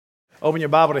Open your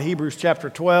Bible to Hebrews chapter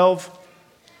 12.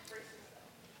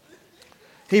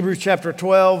 Hebrews chapter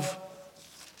 12.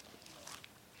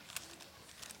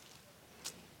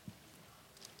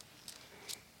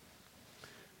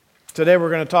 Today we're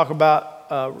going to talk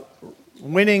about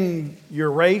winning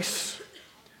your race.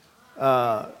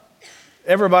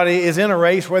 Everybody is in a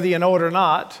race, whether you know it or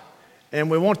not,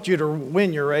 and we want you to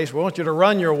win your race. We want you to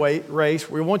run your race.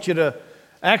 We want you to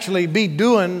actually be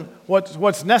doing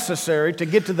what's necessary to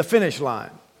get to the finish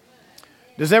line.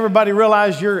 Does everybody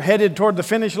realize you're headed toward the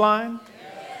finish line?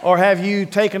 Or have you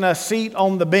taken a seat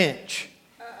on the bench?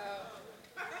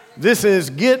 This is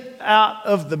get out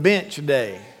of the bench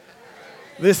day.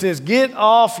 This is get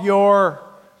off your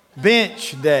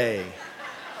bench day.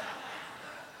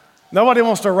 Nobody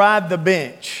wants to ride the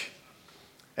bench.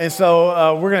 And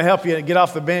so we're going to help you get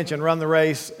off the bench and run the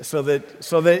race so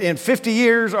that in 50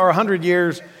 years or 100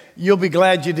 years, you'll be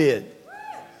glad you did.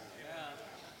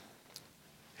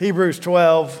 Hebrews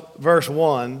 12, verse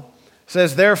 1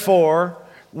 says, "Therefore,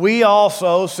 we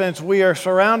also, since we are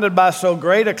surrounded by so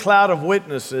great a cloud of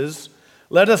witnesses,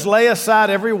 let us lay aside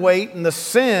every weight and the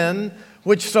sin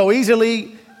which so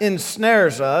easily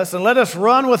ensnares us, and let us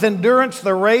run with endurance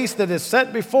the race that is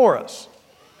set before us.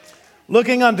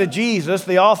 Looking unto Jesus,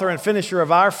 the author and finisher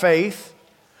of our faith,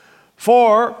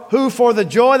 who for the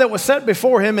joy that was set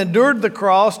before him endured the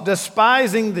cross,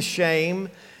 despising the shame,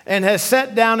 and has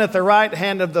sat down at the right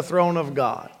hand of the throne of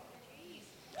God.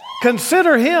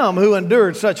 Consider him who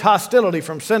endured such hostility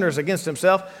from sinners against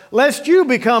himself, lest you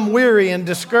become weary and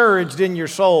discouraged in your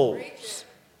souls."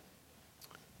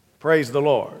 Praise the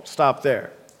Lord. Stop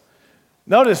there.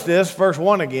 Notice this, verse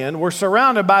 1 again. We're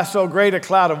surrounded by so great a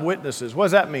cloud of witnesses. What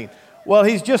does that mean? Well,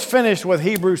 he's just finished with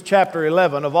Hebrews chapter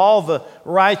 11 of all the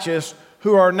righteous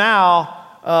who are now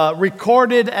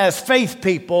recorded as faith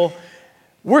people.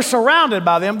 We're surrounded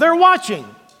by them. They're watching.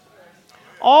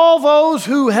 All those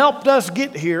who helped us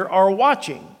get here are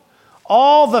watching.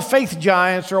 All the faith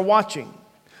giants are watching.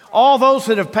 All those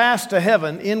that have passed to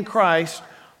heaven in Christ,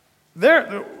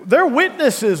 they're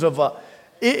witnesses of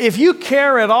if you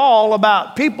care at all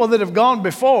about people that have gone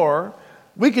before,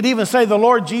 we could even say the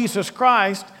Lord Jesus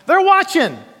Christ, they're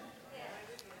watching.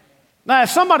 Now, if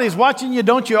somebody's watching you,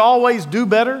 don't you always do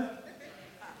better?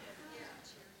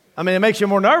 I mean, it makes you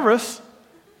more nervous.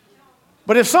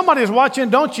 But if somebody's watching,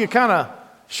 don't you kind of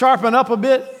sharpen up a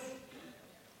bit?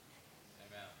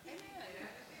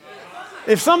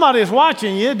 If somebody's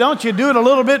watching you, don't you do it a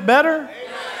little bit better?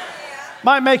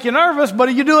 Might make you nervous,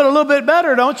 but you do it a little bit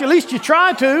better, don't you? At least you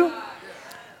try to.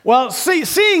 Well,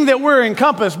 seeing that we're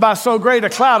encompassed by so great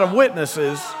a cloud of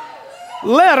witnesses,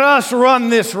 let us run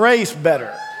this race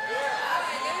better.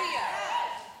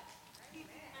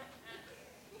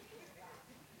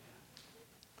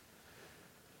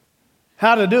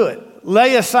 How to do it?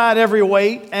 Lay aside every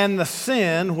weight and the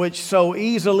sin which so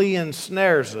easily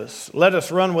ensnares us. Let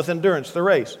us run with endurance the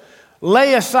race.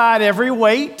 Lay aside every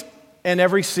weight and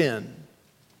every sin.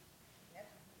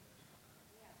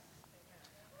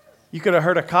 You could have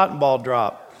heard a cotton ball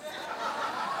drop.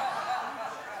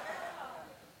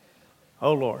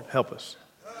 Oh, Lord, help us.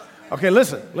 Okay,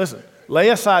 listen. Lay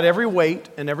aside every weight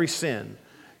and every sin.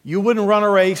 You wouldn't run a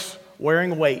race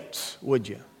wearing weights, would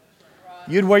you?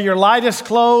 You'd wear your lightest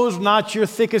clothes, not your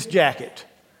thickest jacket.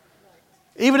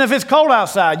 Even if it's cold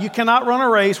outside, you cannot run a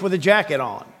race with a jacket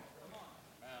on.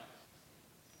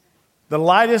 The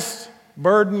lightest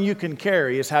burden you can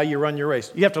carry is how you run your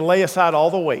race. You have to lay aside all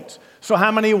the weights. So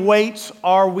how many weights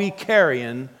are we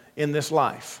carrying in this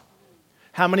life?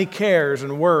 How many cares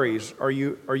and worries are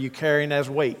you carrying as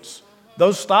weights?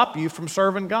 Those stop you from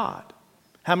serving God.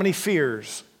 How many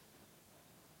fears?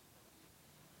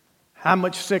 How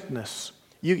much sickness?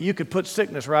 You could put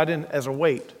sickness right in as a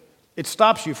weight. It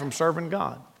stops you from serving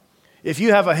God. If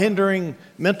you have a hindering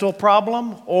mental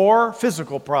problem or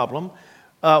physical problem,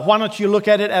 why don't you look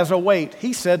at it as a weight?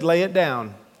 He said, lay it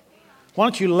down. Why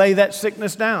don't you lay that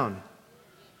sickness down?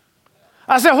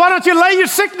 I said, why don't you lay your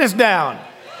sickness down?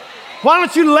 Why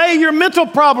don't you lay your mental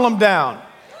problem down?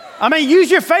 I mean,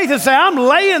 use your faith and say, I'm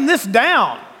laying this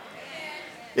down.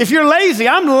 If you're lazy,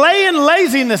 I'm laying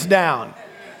laziness down.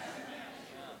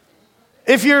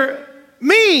 If you're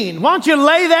mean, why don't you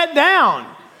lay that down?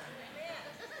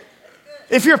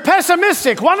 If you're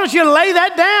pessimistic, why don't you lay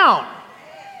that down?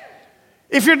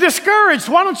 If you're discouraged,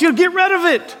 why don't you get rid of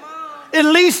it? At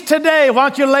least today, why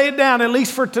don't you lay it down, at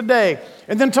least for today?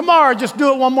 And then tomorrow, just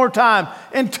do it one more time.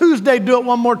 And Tuesday, do it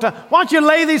one more time. Why don't you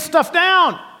lay these stuff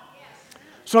down?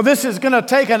 So this is going to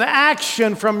take an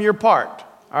action from your part,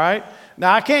 all right?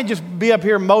 Now, I can't just be up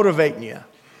here motivating you.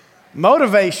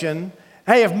 Motivation,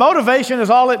 hey, if motivation is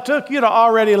all it took, you'd have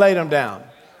already laid them down.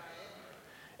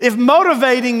 If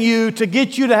motivating you to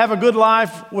get you to have a good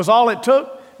life was all it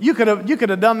took, you could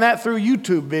have done that through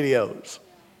YouTube videos.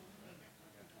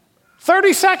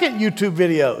 30-second YouTube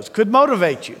videos could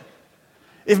motivate you.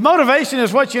 If motivation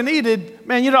is what you needed,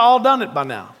 man, you'd have all done it by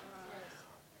now.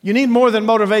 You need more than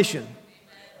motivation.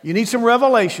 You need some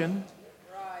revelation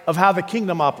of how the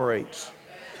kingdom operates.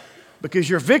 Because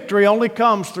your victory only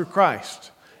comes through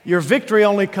Christ. Your victory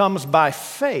only comes by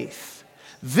faith.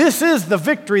 This is the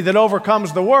victory that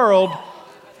overcomes the world,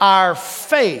 our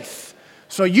faith.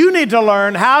 So you need to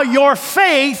learn how your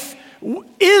faith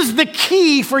is the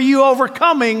key for you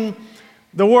overcoming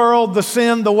the world, the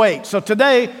sin, the weight. So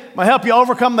today, I'm going to help you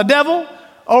overcome the devil,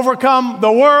 overcome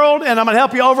the world, and I'm going to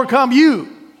help you overcome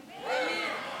you.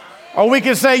 Or we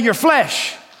can say your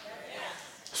flesh.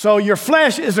 So your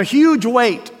flesh is a huge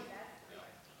weight.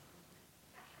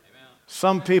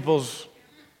 Some people's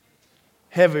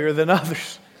heavier than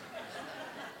others.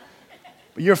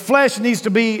 But your flesh needs to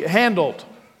be handled.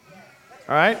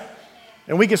 All right?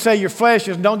 And we can say your flesh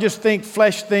is, don't just think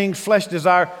flesh things, flesh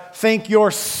desire. Think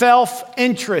your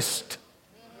self-interest.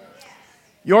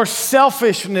 Your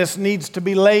selfishness needs to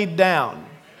be laid down.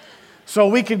 So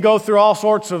we could go through all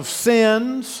sorts of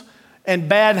sins and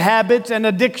bad habits and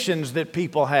addictions that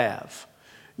people have.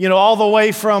 You know, all the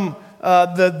way from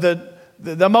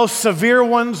the most severe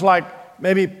ones, like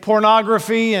maybe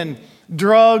pornography and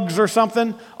drugs or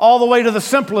something, all the way to the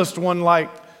simplest one, like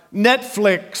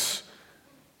Netflix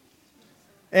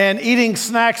and eating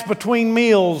snacks between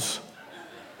meals.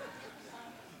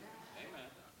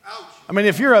 I mean,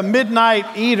 if you're a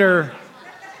midnight eater,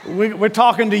 we're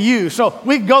talking to you. So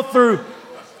we go through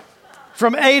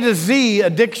from A to Z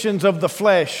addictions of the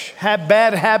flesh,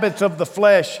 bad habits of the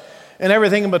flesh, and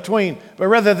everything in between. But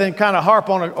rather than kind of harp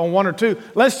on one or two,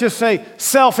 let's just say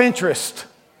self-interest.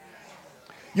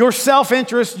 Your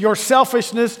self-interest, your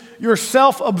selfishness, your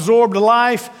self-absorbed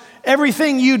life,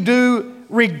 everything you do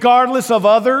regardless of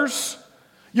others,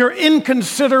 your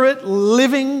inconsiderate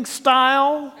living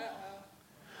style,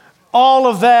 all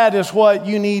of that is what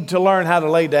you need to learn how to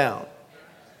lay down.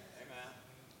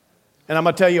 And I'm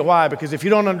going to tell you why, because if you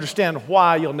don't understand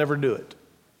why, you'll never do it.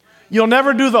 You'll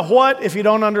never do the what if you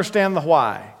don't understand the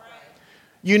why.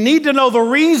 You need to know the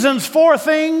reasons for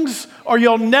things, or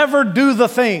you'll never do the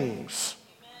things.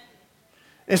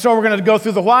 And so we're going to go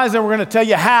through the whys, and we're going to tell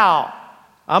you how.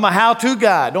 I'm a how-to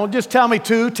guy. Don't just tell me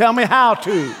to, tell me how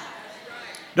to.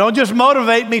 Don't just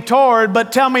motivate me toward,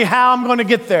 but tell me how I'm going to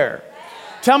get there.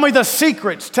 Tell me the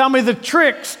secrets. Tell me the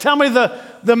tricks. Tell me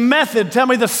the method. Tell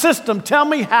me the system. Tell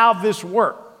me how this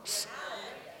works.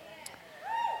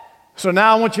 So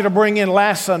now I want you to bring in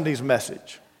last Sunday's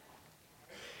message.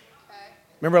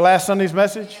 Remember last Sunday's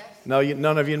message? No,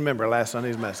 none of you remember last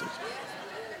Sunday's message.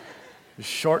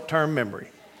 Short-term memory.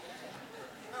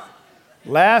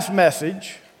 Last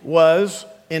message was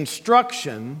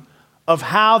instruction of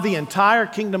how the entire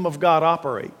kingdom of God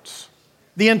operates.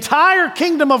 The entire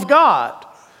kingdom of God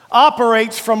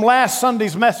operates from last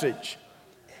Sunday's message.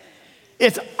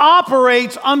 It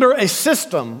operates under a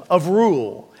system of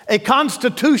rule, a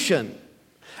constitution,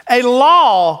 a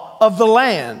law of the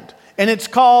land, and it's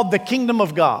called the kingdom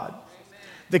of God.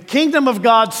 The kingdom of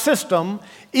God's system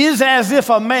is as if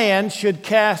a man should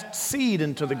cast seed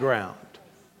into the ground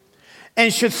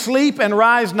and should sleep and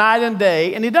rise night and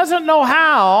day, and he doesn't know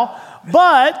how,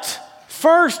 but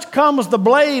first comes the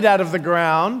blade out of the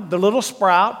ground, the little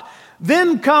sprout,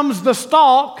 then comes the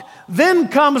stalk, then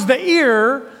comes the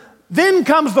ear, then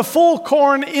comes the full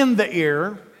corn in the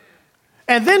ear,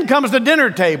 and then comes the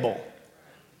dinner table.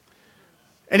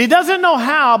 And he doesn't know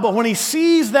how, but when he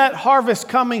sees that harvest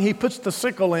coming, he puts the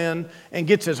sickle in and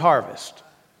gets his harvest.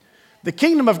 The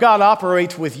kingdom of God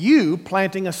operates with you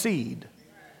planting a seed.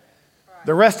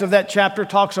 The rest of that chapter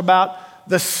talks about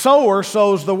the sower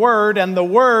sows the word, and the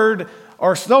word,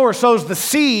 or sower sows the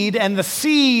seed, and the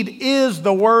seed is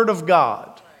the word of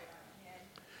God.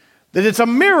 That it's a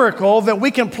miracle that we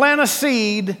can plant a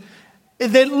seed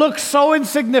that looks so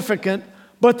insignificant,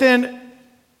 but then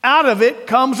out of it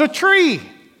comes a tree.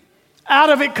 Out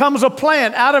of it comes a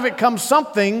plant. Out of it comes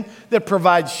something that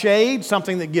provides shade,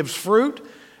 something that gives fruit.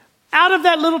 Out of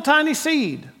that little tiny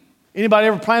seed. Anybody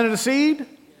ever planted a seed?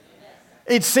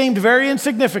 It seemed very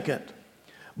insignificant.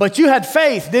 But you had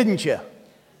faith, didn't you?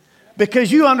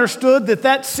 Because you understood that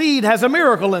that seed has a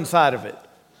miracle inside of it.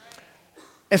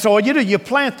 And so what you do, you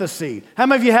plant the seed. How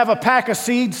many of you have a pack of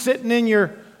seeds sitting in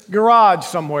your garage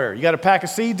somewhere? You got a pack of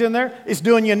seeds in there? It's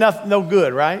doing you no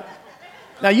good, right?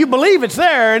 Now you believe it's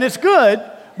there and it's good,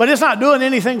 but it's not doing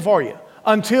anything for you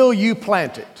until you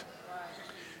plant it.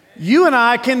 You and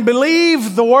I can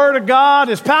believe the Word of God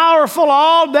is powerful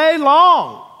all day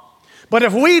long. But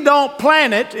if we don't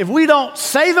plant it, if we don't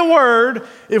say the word,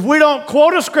 if we don't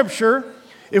quote a scripture,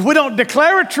 if we don't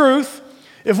declare a truth,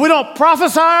 if we don't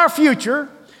prophesy our future,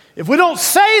 if we don't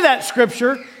say that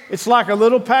scripture, it's like a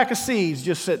little pack of seeds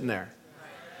just sitting there.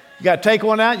 You got to take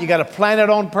one out. You got to plant it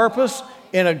on purpose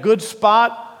in a good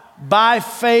spot by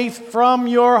faith from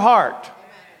your heart.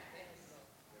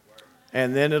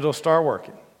 And then it'll start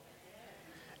working.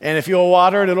 And if you'll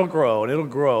water it, it'll grow, and it'll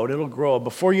grow, and it'll grow.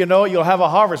 Before you know it, you'll have a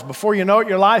harvest. Before you know it,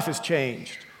 your life has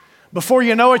changed. Before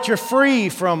you know it, you're free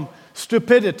from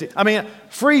stupidity.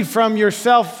 Free from your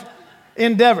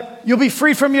self-endeavor. You'll be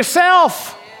free from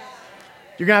yourself.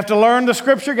 You're going to have to learn the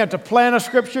scripture. You're going to have to plan a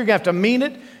scripture. You're going to have to mean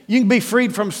it. You can be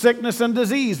freed from sickness and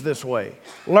disease this way.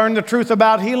 Learn the truth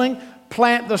about healing.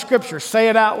 Plant the scripture. Say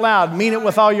it out loud. Mean it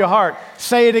with all your heart.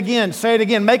 Say it again. Say it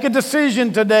again. Make a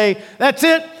decision today. That's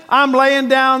it. I'm laying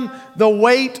down the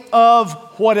weight of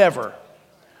whatever.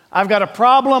 I've got a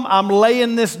problem. I'm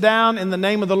laying this down in the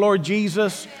name of the Lord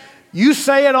Jesus. You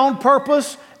say it on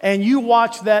purpose, and you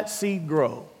watch that seed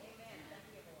grow.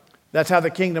 That's how the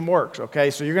kingdom works, okay?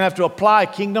 So you're going to have to apply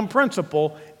kingdom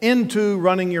principle into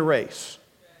running your race.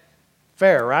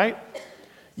 Fair, right?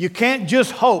 You can't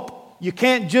just hope. You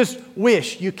can't just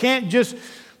wish. You can't just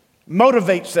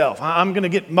motivate self. I'm going to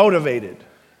get motivated.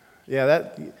 Yeah,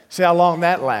 see how long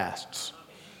that lasts.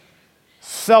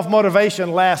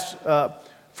 Self-motivation lasts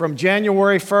from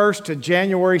January 1st to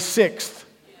January 6th.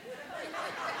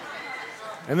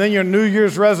 And then your New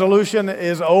Year's resolution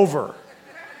is over.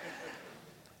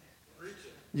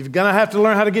 You're going to have to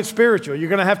learn how to get spiritual. You're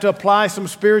going to have to apply some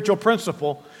spiritual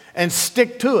principle and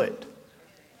stick to it.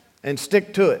 And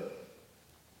stick to it.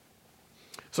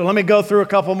 So let me go through a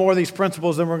couple more of these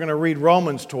principles, then we're going to read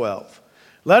Romans 12.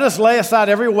 Let us lay aside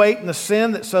every weight and the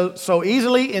sin that so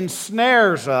easily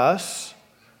ensnares us.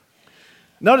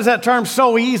 Notice that term,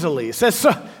 so easily. It says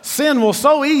sin will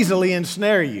so easily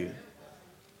ensnare you.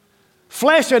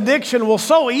 Flesh addiction will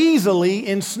so easily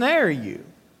ensnare you.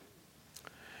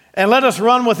 And let us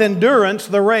run with endurance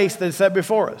the race that's set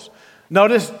before us.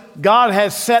 Notice, God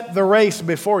has set the race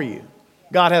before you.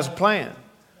 God has a plan.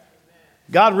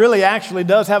 God really actually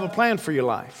does have a plan for your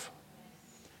life.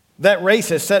 That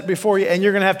race is set before you, and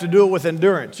you're going to have to do it with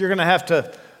endurance. You're going to have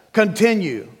to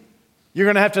continue. You're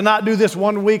going to have to not do this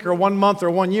 1 week or 1 month or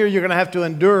 1 year. You're going to have to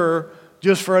endure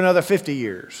just for another 50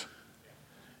 years.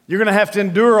 You're going to have to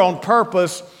endure on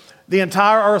purpose the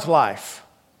entire earth life.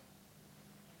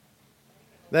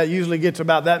 That usually gets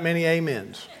about that many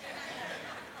amens.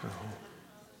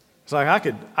 It's like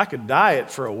I could diet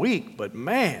for a week, but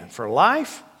man, for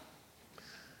life?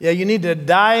 Yeah, you need to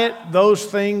diet those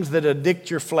things that addict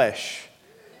your flesh.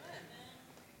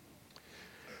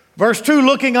 Verse 2,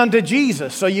 looking unto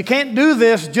Jesus. So you can't do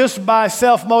this just by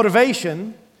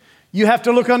self-motivation. You have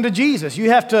to look unto Jesus.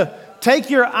 You have to take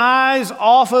your eyes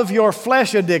off of your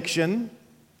flesh addiction,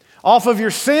 off of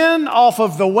your sin, off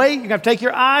of the weight. You have to take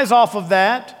your eyes off of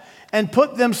that and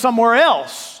put them somewhere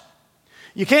else.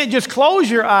 You can't just close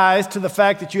your eyes to the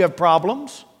fact that you have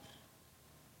problems.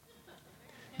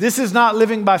 This is not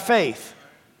living by faith.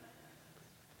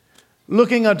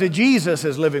 Looking unto Jesus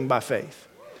is living by faith.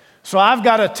 So I've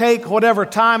got to take whatever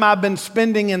time I've been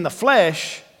spending in the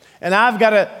flesh, and I've got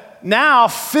to now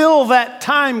fill that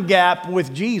time gap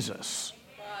with Jesus.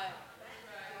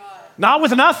 Not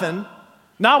with nothing,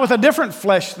 not with a different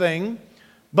flesh thing,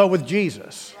 but with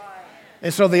Jesus.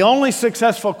 And so the only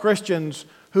successful Christians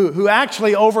who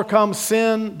actually overcome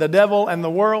sin, the devil, and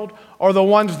the world are the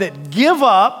ones that give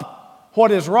up what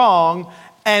is wrong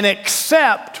and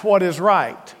accept what is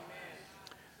right.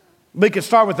 We could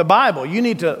start with the Bible. You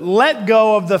need to let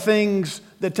go of the things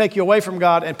that take you away from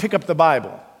God and pick up the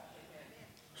Bible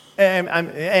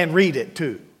and read it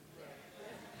too.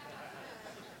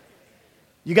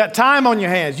 You got time on your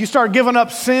hands. You start giving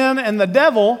up sin and the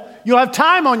devil, you'll have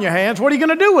time on your hands. What are you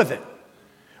going to do with it?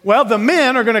 Well, the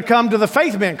men are going to come to the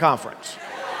Faith Men Conference.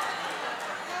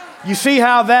 You see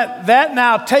how that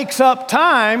now takes up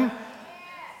time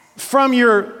from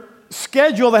your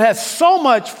schedule that has so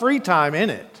much free time in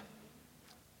it.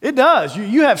 It does.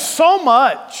 You have so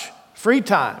much free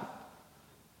time.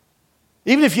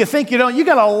 Even if you think you don't, you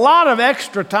got a lot of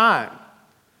extra time.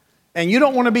 And you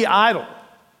don't want to be idle.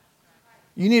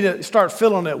 You need to start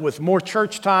filling it with more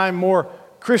church time, more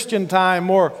Christian time,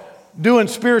 more doing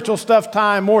spiritual stuff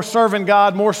time, more serving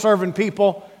God, more serving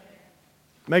people.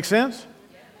 Make sense?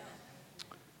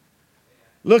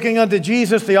 Looking unto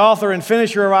Jesus, the author and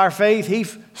finisher of our faith. He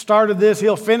started this,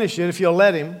 he'll finish it if you'll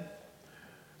let him.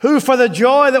 Who for the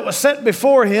joy that was set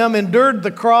before him endured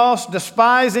the cross,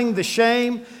 despising the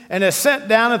shame, and is set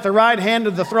down at the right hand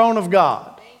of the throne of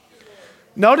God.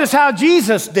 Notice how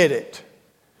Jesus did it.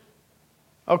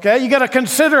 Okay, you got to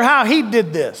consider how he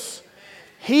did this.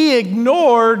 He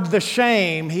ignored the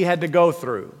shame he had to go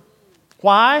through.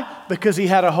 Why? Because he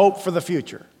had a hope for the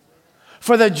future.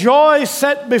 For the joy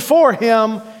set before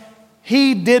him,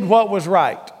 he did what was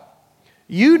right.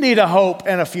 You need a hope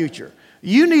and a future.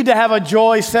 You need to have a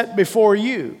joy set before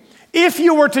you. If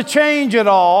you were to change it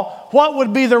all, what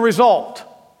would be the result?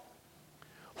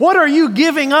 What are you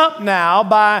giving up now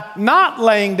by not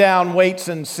laying down weights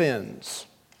and sins?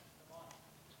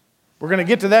 We're going to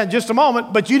get to that in just a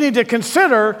moment, but you need to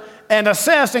consider and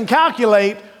assess and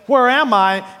calculate, where am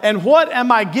I and what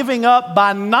am I giving up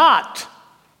by not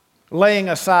laying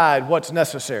aside what's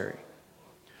necessary?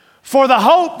 For the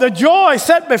hope, the joy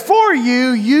set before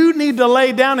you, you need to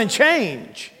lay down and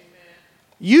change.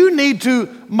 You need to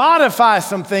modify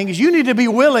some things. You need to be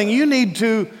willing. You need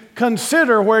to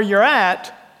consider where you're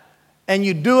at, and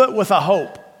you do it with a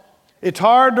hope. It's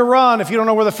hard to run if you don't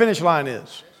know where the finish line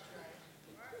is.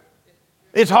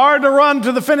 It's hard to run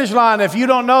to the finish line if you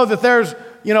don't know that there's,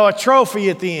 a trophy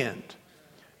at the end.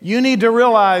 You need to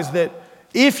realize that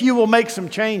if you will make some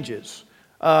changes,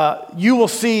 you will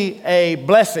see a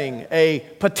blessing, a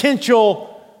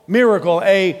potential miracle,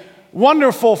 a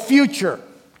wonderful future.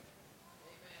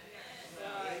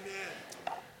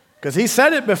 Because he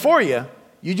said it before you.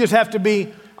 You just have to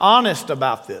be honest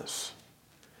about this.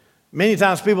 Many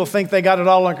times people think they got it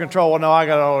all under control. Well, no, I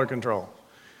got it all under control.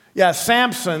 Yeah,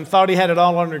 Samson thought he had it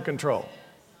all under control.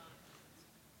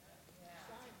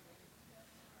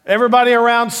 Everybody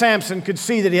around Samson could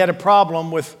see that he had a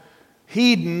problem with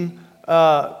heathen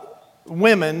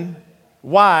women,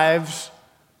 wives,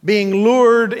 being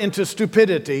lured into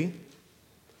stupidity.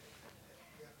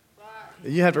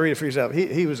 You have to read it for yourself.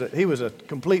 He was a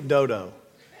complete dodo.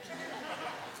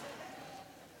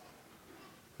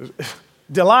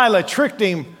 Delilah tricked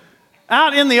him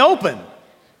out in the open.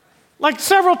 Like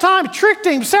several times, tricked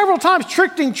him.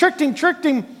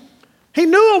 He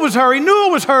knew it was her,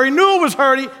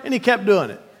 and he kept doing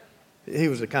it. He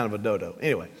was a kind of a dodo.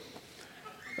 Anyway,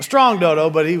 a strong dodo,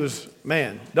 but he was,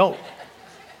 don't.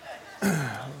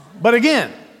 But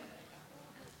again,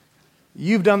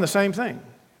 you've done the same thing.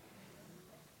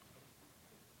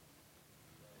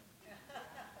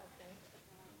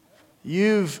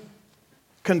 You've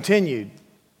continued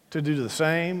to do the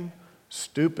same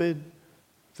stupid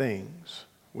things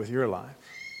with your life.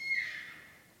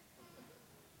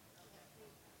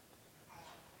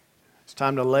 It's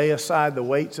time to lay aside the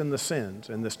weights and the sins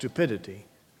and the stupidity,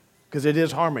 because it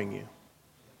is harming you.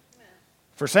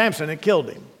 For Samson, it killed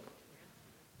him.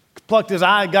 Got his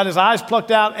eyes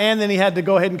plucked out, and then he had to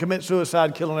go ahead and commit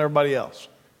suicide, killing everybody else.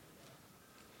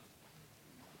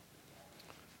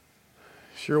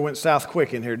 Sure went south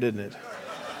quick in here, didn't it?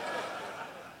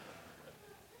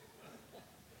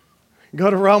 Go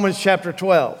to Romans chapter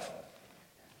 12.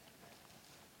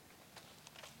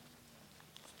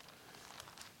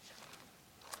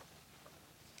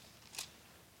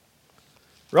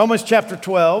 Romans chapter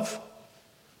 12.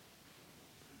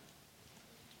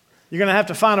 You're going to have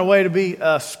to find a way to be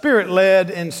spirit-led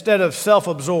instead of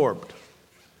self-absorbed.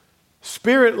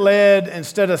 Spirit-led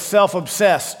instead of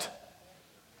self-obsessed.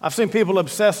 I've seen people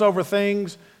obsess over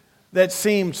things that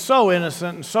seemed so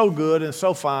innocent and so good and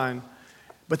so fine,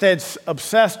 but they had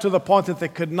obsessed to the point that they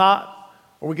could not,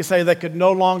 or we could say they could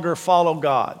no longer follow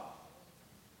God.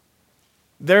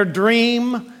 Their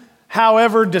dream,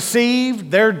 however deceived,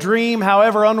 their dream,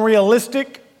 however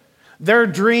unrealistic, their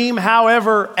dream,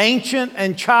 however ancient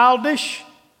and childish,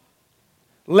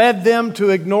 led them to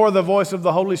ignore the voice of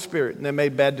the Holy Spirit, and they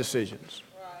made bad decisions.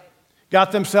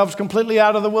 Got themselves completely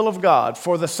out of the will of God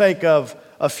for the sake of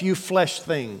a few flesh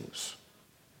things.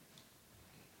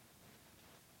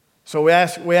 So we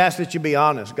ask that you be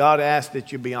honest. God asks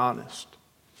that you be honest.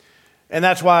 And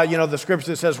that's why, the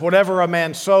scripture says, whatever a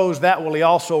man sows, that will he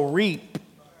also reap.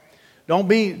 Don't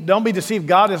be deceived.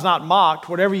 God is not mocked.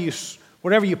 Whatever you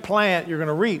plant, you're going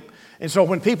to reap. And so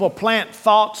when people plant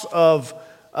thoughts of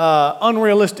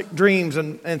unrealistic dreams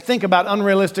and think about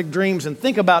unrealistic dreams and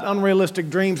think about unrealistic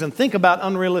dreams and think about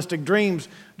unrealistic dreams,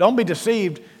 don't be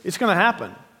deceived. It's going to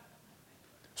happen.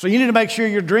 So you need to make sure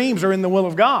your dreams are in the will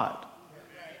of God.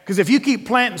 Because if you keep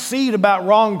planting seed about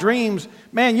wrong dreams,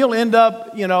 man, you'll end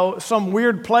up, some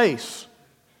weird place.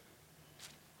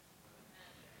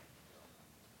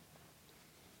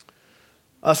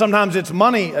 Sometimes it's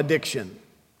money addiction.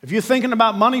 If you're thinking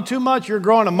about money too much, you're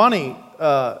growing a money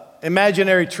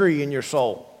imaginary tree in your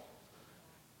soul.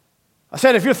 I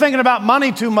said, if you're thinking about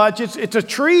money too much, it's a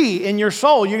tree in your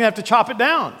soul. You're going to have to chop it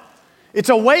down. It's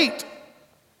a weight.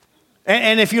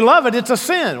 And if you love it, it's a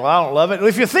sin. Well, I don't love it.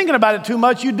 If you're thinking about it too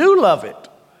much, you do love it.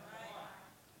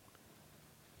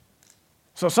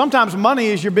 So sometimes money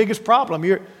is your biggest problem.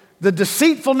 The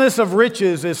deceitfulness of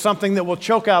riches is something that will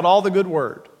choke out all the good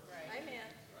word.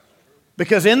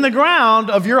 Because in the ground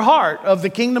of your heart, of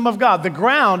the kingdom of God, the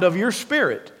ground of your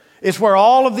spirit, is where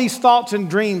all of these thoughts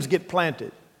and dreams get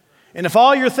planted. And if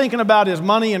all you're thinking about is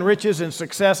money and riches and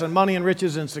success and money and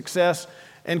riches and success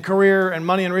and career and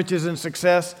money and riches and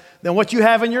success, then what you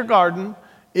have in your garden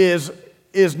is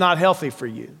not healthy for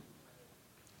you.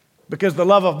 Because the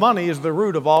love of money is the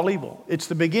root of all evil. It's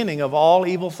the beginning of all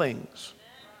evil things.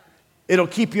 It'll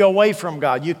keep you away from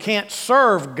God. You can't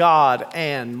serve God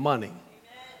and money.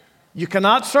 You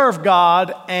cannot serve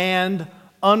God and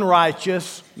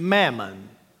unrighteous mammon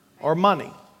or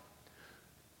money.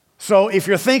 So if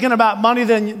you're thinking about money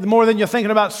more than you're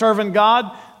thinking about serving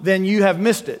God, then you have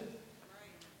missed it.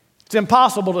 It's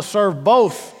impossible to serve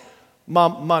both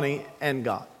money and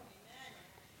God.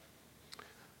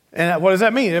 And what does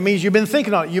that mean? It means you've been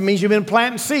thinking on it. It means you've been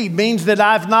planting seed. It means that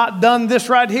I've not done this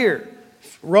right here.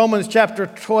 Romans chapter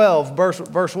 12,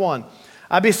 verse 1.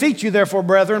 I beseech you, therefore,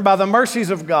 brethren, by the mercies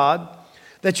of God,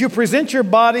 that you present your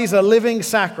bodies a living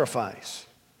sacrifice,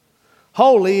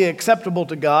 holy, acceptable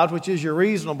to God, which is your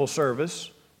reasonable service,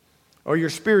 or your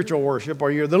spiritual worship,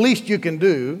 or the least you can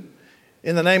do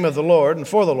in the name of the Lord and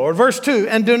for the Lord. Verse 2,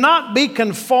 and do not be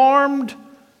conformed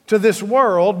to this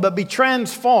world, but be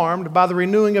transformed by the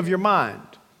renewing of your mind,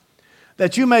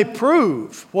 that you may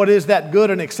prove what is that good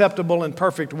and acceptable and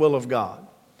perfect will of God.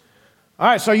 All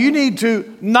right, so you need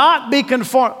to not be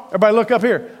conformed. Everybody look up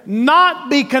here. Not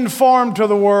be conformed to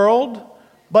the world,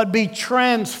 but be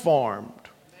transformed.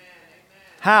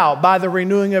 How? By the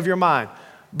renewing of your mind.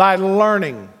 By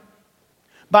learning.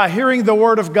 By hearing the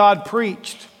word of God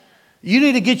preached. You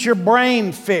need to get your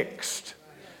brain fixed.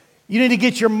 You need to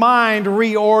get your mind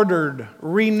reordered,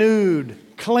 renewed,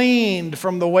 cleaned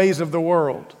from the ways of the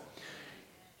world.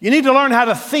 You need to learn how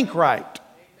to think right.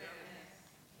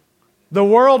 The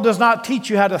world does not teach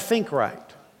you how to think right.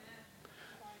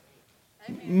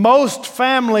 Most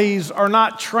families are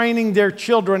not training their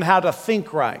children how to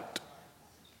think right.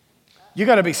 You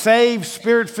got to be saved,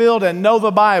 spirit-filled, and know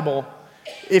the Bible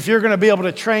if you're going to be able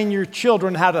to train your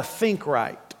children how to think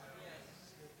right.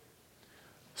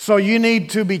 So you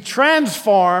need to be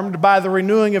transformed by the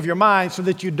renewing of your mind so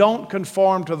that you don't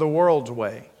conform to the world's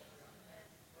way.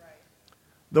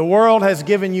 The world has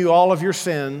given you all of your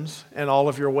sins and all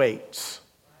of your weights.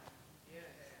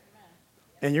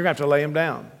 And you're going to have to lay them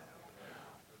down.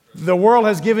 The world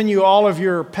has given you all of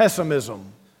your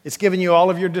pessimism. It's given you all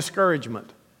of your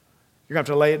discouragement. You're going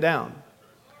to have to lay it down.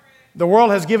 The world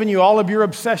has given you all of your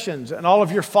obsessions and all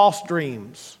of your false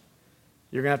dreams.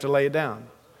 You're going to have to lay it down.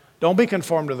 Don't be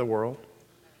conformed to the world.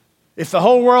 If the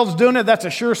whole world's doing it, that's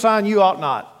a sure sign you ought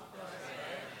not.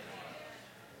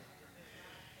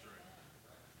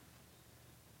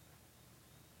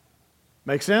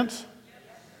 Make sense?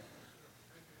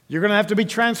 You're going to have to be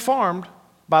transformed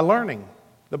by learning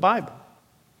the Bible.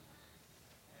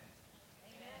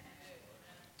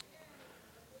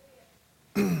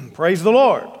 Praise the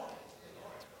Lord.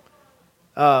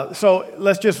 So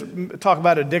let's just talk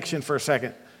about addiction for a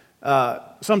second.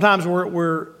 Sometimes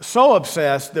we're so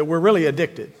obsessed that we're really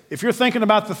addicted. If you're thinking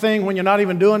about the thing when you're not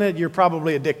even doing it, you're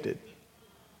probably addicted.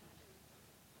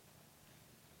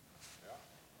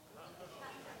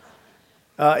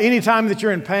 Anytime that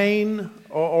you're in pain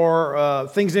or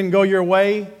things didn't go your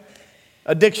way,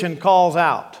 addiction calls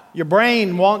out. Your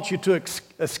brain wants you to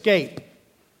escape.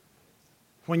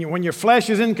 When your flesh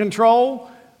is in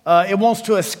control, it wants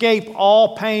to escape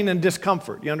all pain and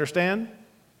discomfort. You understand?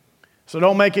 So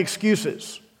don't make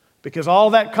excuses, because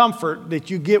all that comfort that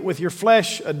you get with your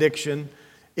flesh addiction,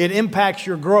 it impacts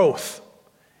your growth.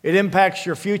 It impacts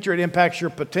your future. It impacts your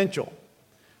potential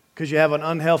because you have an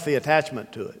unhealthy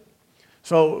attachment to it.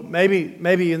 So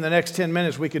maybe in the next 10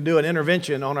 minutes we could do an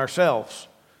intervention on ourselves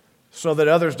so that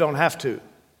others don't have to.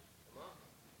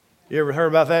 You ever heard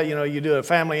about that? You know, you do a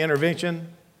family intervention.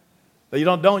 You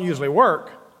don't usually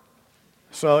work.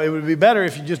 So it would be better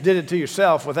if you just did it to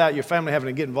yourself without your family having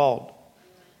to get involved.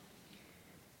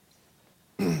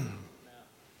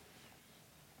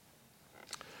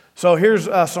 So here's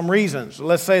some reasons.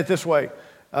 Let's say it this way.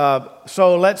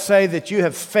 So let's say that you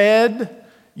have fed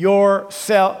your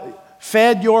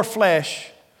flesh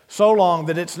so long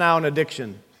that it's now an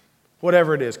addiction.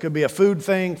 Whatever it is. Could be a food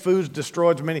thing. Food's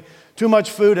destroyed many. Too much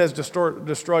food has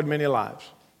destroyed many lives.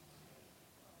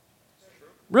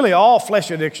 Really, all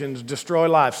flesh addictions destroy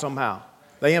lives somehow.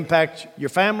 They impact your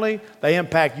family. They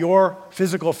impact your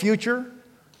physical future,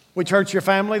 which hurts your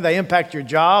family. They impact your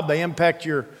job. They impact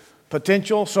your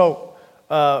potential. So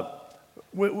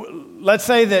let's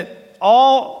say that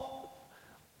all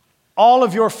all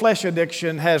of your flesh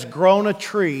addiction has grown a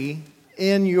tree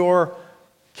in your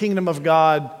kingdom of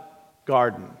God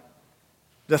garden.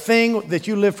 The thing that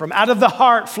you live from. Out of the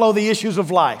heart flow the issues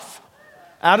of life.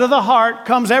 Out of the heart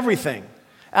comes everything.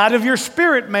 Out of your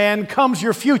spirit, man, comes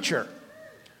your future.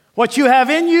 What you have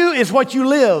in you is what you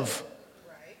live.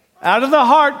 Out of the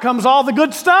heart comes all the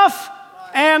good stuff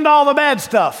and all the bad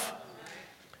stuff.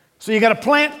 So you got to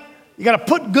plant, you got to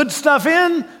put good stuff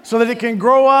in so that it can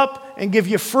grow up and give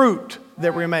you fruit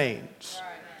that remains.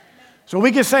 So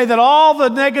we can say that all the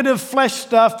negative flesh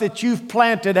stuff that you've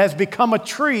planted has become a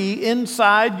tree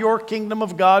inside your kingdom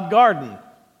of God garden.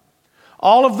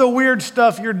 All of the weird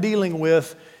stuff you're dealing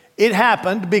with, it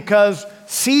happened because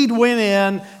seed went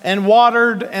in and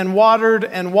watered and watered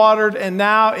and watered, and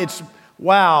now it's,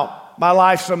 wow, my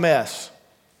life's a mess.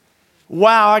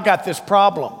 Wow, I got this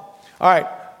problem. All right,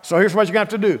 so here's what you're going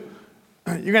to have to do.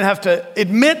 You're going to have to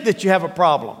admit that you have a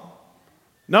problem.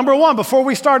 Number one, before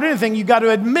we start anything, you've got to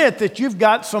admit that you've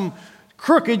got some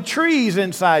crooked trees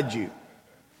inside you.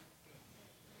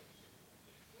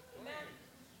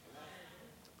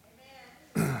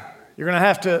 You're going to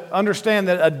have to understand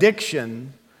that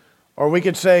addiction, or we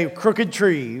could say crooked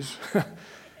trees,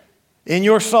 in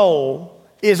your soul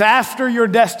is after your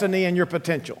destiny and your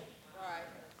potential.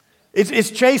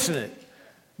 It's chasing it.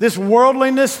 This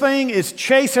worldliness thing is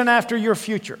chasing after your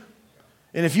future.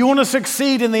 And if you want to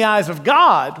succeed in the eyes of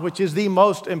God, which is the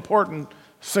most important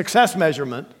success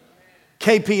measurement,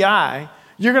 KPI,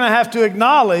 you're going to have to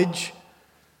acknowledge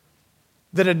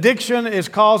that addiction is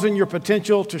causing your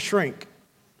potential to shrink.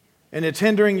 And it's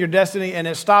hindering your destiny, and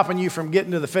it's stopping you from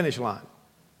getting to the finish line.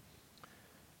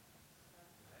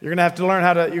 You're going to have to learn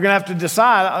you're going to have to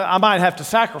decide, I might have to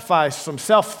sacrifice some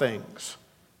self things.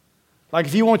 Like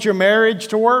if you want your marriage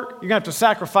to work, you're going to have to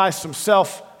sacrifice some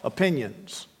self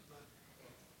opinions.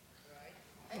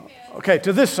 Okay,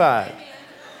 to this side.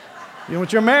 You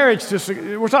want your marriage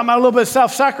to, we're talking about a little bit of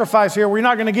self-sacrifice here where you're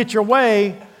not going to get your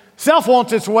way. Self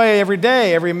wants its way every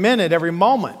day, every minute, every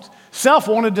moment. Self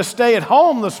wanted to stay at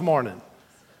home this morning.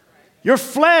 Your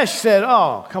flesh said,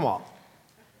 oh, come on.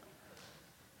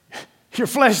 Your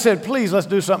flesh said, please, let's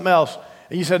do something else.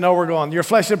 And you said, no, we're going. Your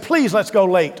flesh said, please, let's go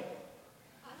late.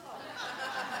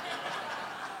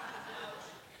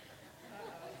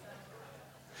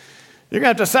 You're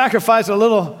going to have to sacrifice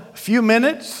a few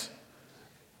minutes,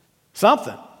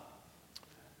 something.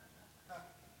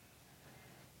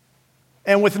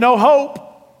 And with no hope,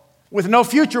 with no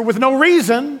future, with no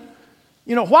reason,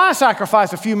 why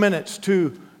sacrifice a few minutes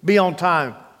to be on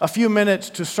time? A few minutes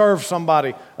to serve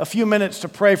somebody, a few minutes to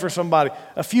pray for somebody,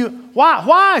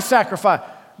 why sacrifice?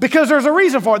 Because there's a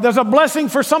reason for it. There's a blessing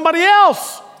for somebody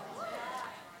else.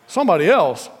 Somebody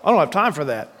else? I don't have time for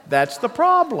that. That's the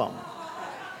problem.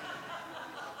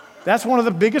 That's one of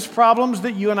the biggest problems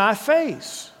that you and I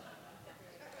face.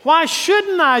 Why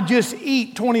shouldn't I just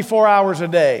eat 24 hours a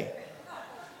day?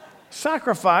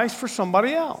 Sacrifice for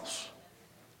somebody else.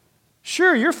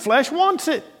 Sure, your flesh wants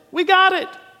it. We got it.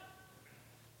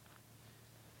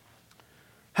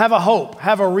 Have a hope.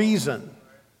 Have a reason.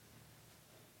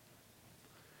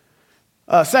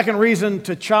 Second reason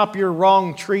to chop your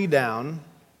wrong tree down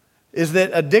is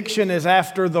that addiction is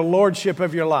after the lordship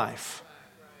of your life.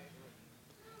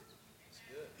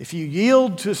 If you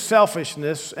yield to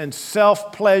selfishness and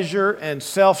self-pleasure and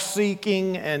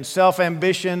self-seeking and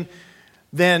self-ambition,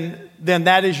 then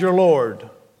that is your Lord.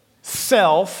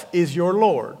 Self is your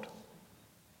Lord.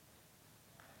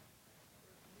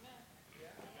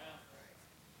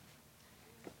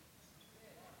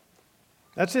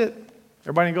 That's it.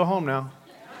 Everybody can go home now.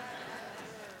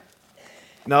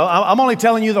 No, I'm only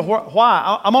telling you the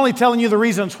why. I'm only telling you the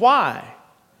reasons why.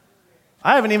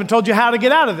 I haven't even told you how to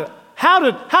get out of it. How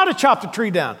to chop the tree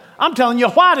down. I'm telling you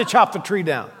why to chop the tree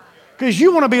down. Because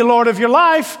you want to be Lord of your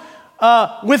life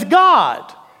with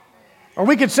God. Or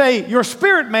we could say your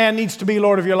spirit man needs to be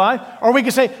Lord of your life. Or we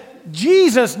could say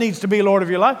Jesus needs to be Lord of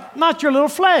your life, not your little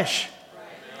flesh.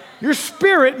 Your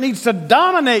spirit needs to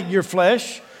dominate your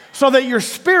flesh so that your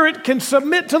spirit can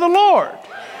submit to the Lord.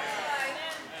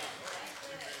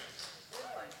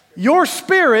 Your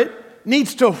spirit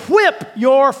needs to whip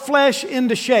your flesh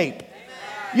into shape.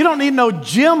 You don't need no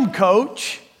gym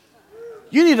coach.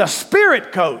 You need a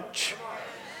spirit coach.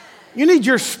 You need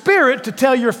your spirit to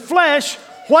tell your flesh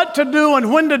what to do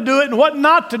and when to do it and what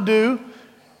not to do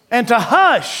and to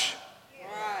hush.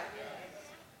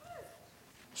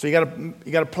 So you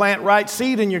got to plant right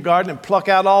seed in your garden and pluck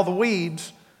out all the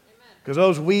weeds because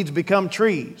those weeds become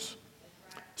trees.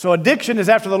 So addiction is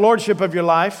after the lordship of your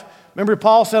life. Remember,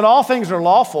 Paul said all things are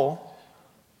lawful,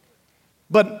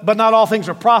 but not all things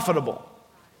are profitable.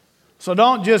 So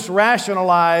don't just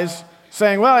rationalize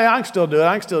saying, well, yeah, I can still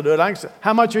do it.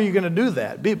 How much are you going to do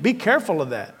that? Be careful of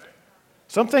that.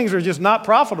 Some things are just not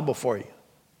profitable for you.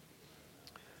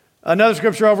 Another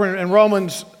scripture over in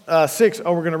Romans 6.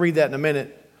 Oh, we're going to read that in a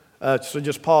minute. So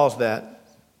just pause that.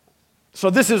 So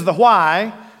this is the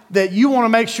why, that you want to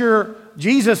make sure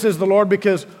Jesus is the Lord,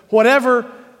 because whatever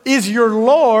is your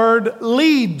Lord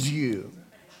leads you.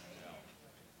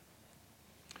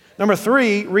 Number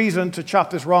 3 reason to chop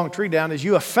this wrong tree down is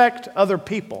you affect other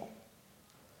people.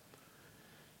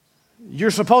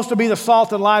 You're supposed to be the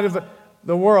salt and light of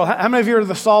the world. How many of you are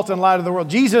the salt and light of the world?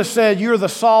 Jesus said you're the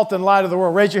salt and light of the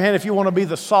world. Raise your hand if you want to be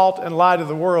the salt and light of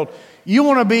the world. You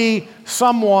want to be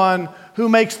someone who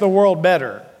makes the world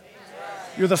better.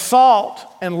 You're the salt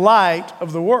and light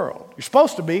of the world. You're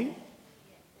supposed to be.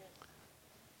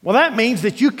 Well, that means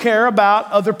that you care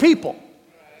about other people.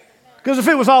 Because if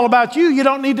it was all about you, you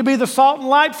don't need to be the salt and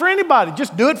light for anybody.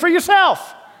 Just do it for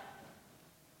yourself.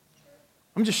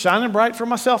 I'm just shining bright for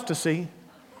myself to see.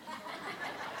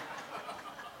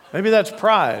 Maybe that's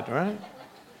pride, right?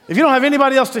 If you don't have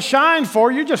anybody else to shine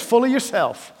for, you're just full of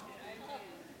yourself.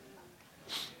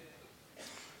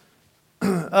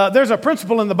 There's a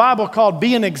principle in the Bible called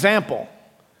be an example.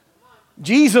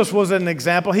 Jesus was an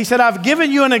example. He said, I've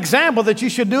given you an example that you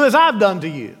should do as I've done to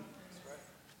you.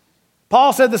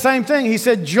 Paul said the same thing. He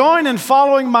said, join in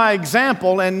following my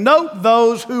example and note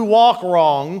those who walk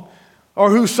wrong or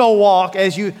who so walk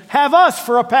as you have us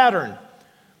for a pattern.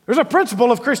 There's a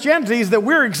principle of Christianity is that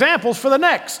we're examples for the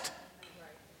next.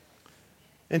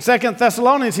 In 2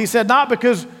 Thessalonians, he said, not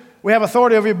because we have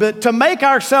authority over you, but to make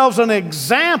ourselves an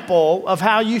example of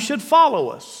how you should follow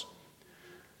us.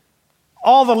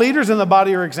 All the leaders in the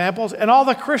body are examples, and all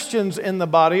the Christians in the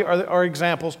body are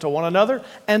examples to one another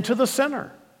and to the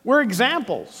sinner. We're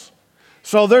examples.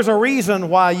 So there's a reason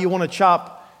why you want to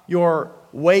chop your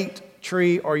weight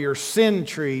tree or your sin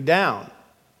tree down.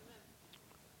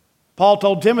 Paul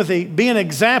told Timothy, be an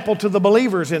example to the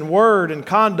believers in word and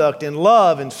conduct, in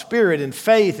love and spirit, in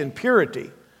faith and purity.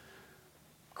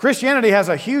 Christianity has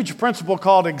a huge principle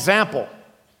called example.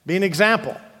 Be an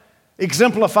example.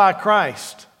 Exemplify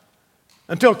Christ.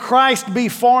 Until Christ be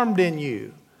formed in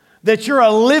you. That you're a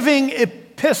living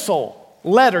epistle,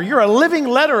 letter. You're a living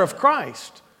letter of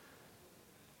Christ.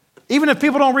 Even if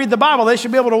people don't read the Bible, they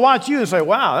should be able to watch you and say,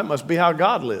 wow, that must be how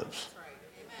God lives.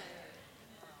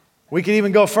 We can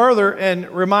even go further and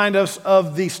remind us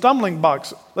of the stumbling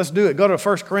blocks. Let's do it. Go to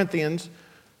 1 Corinthians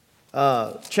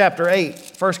chapter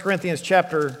 8. 1 Corinthians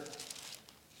chapter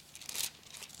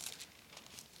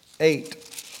 8.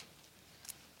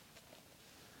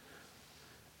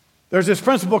 There's this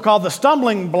principle called the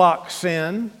stumbling block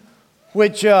sin,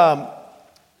 which, man,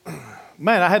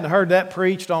 I hadn't heard that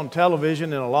preached on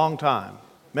television in a long time.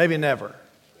 Maybe never.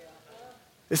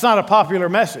 It's not a popular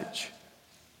message.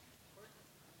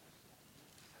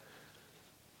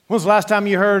 When's the last time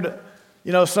you heard,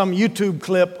 some YouTube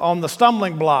clip on the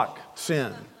stumbling block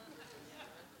sin?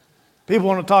 People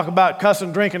want to talk about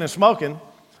cussing, drinking, and smoking.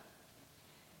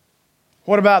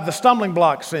 What about the stumbling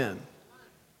block sin?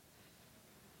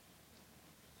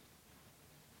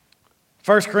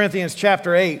 1 Corinthians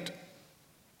chapter 8,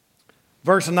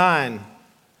 verse 9.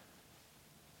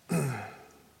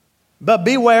 But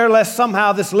beware lest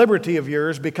somehow this liberty of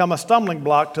yours become a stumbling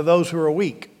block to those who are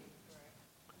weak.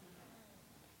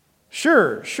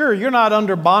 Sure, you're not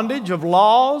under bondage of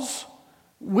laws.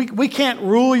 We can't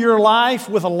rule your life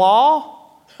with a law.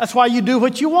 That's why you do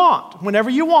what you want, whenever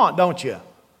you want, don't you?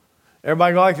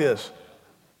 Everybody go like this.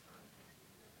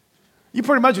 You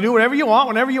pretty much do whatever you want,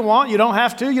 whenever you want. You don't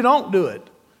have to, you don't do it.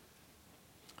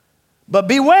 But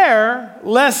beware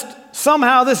lest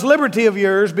somehow this liberty of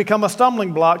yours become a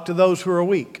stumbling block to those who are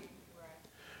weak.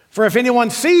 For if anyone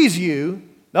sees you,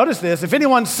 notice this, if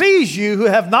anyone sees you who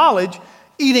have knowledge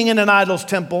eating in an idol's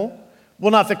temple,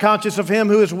 will not the conscience of him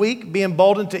who is weak be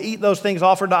emboldened to eat those things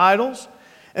offered to idols?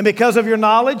 And because of your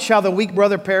knowledge shall the weak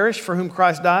brother perish for whom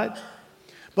Christ died?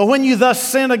 But when you thus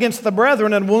sin against the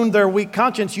brethren and wound their weak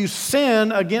conscience, you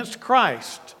sin against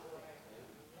Christ.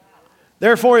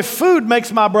 Therefore, if food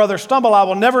makes my brother stumble, I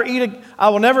will never again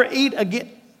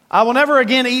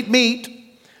eat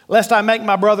meat, lest I make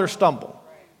my brother stumble.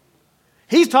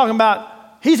 He's talking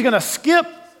about he's going to skip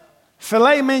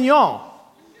filet mignon.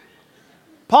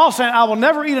 Paul's saying, I will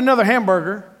never eat another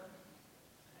hamburger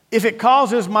if it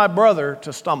causes my brother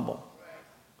to stumble.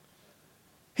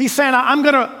 He's saying, I'm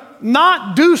going to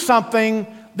not do something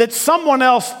that someone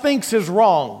else thinks is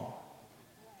wrong.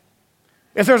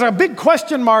 If there's a big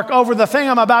question mark over the thing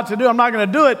I'm about to do, I'm not going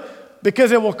to do it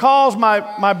because it will cause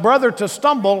my brother to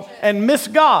stumble and miss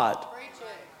God.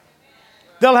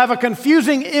 They'll have a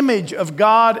confusing image of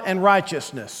God and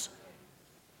righteousness.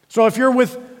 So if you're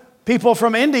with people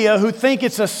from India who think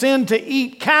it's a sin to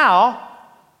eat cow,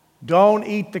 don't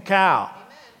eat the cow.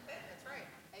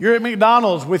 You're at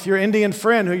McDonald's with your Indian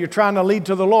friend who you're trying to lead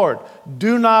to the Lord.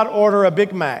 Do not order a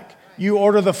Big Mac. You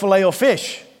order the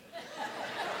filet-o-fish.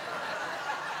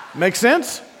 Make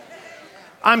sense?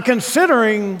 I'm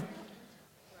considering.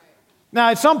 Now,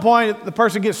 at some point, the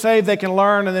person gets saved, they can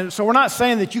learn. And then, so we're not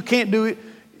saying that you can't do it.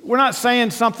 We're not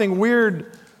saying something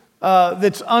weird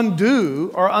that's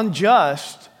undue or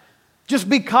unjust. Just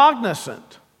be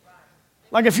cognizant.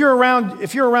 Like if you're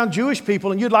around Jewish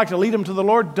people and you'd like to lead them to the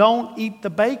Lord, don't eat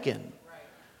the bacon.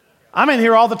 I'm in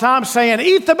here all the time saying,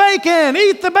 eat the bacon,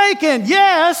 eat the bacon.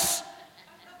 Yes.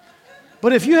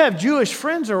 But if you have Jewish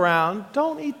friends around,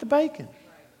 don't eat the bacon.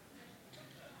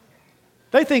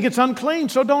 They think it's unclean,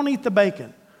 so don't eat the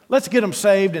bacon. Let's get them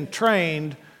saved and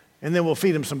trained, and then we'll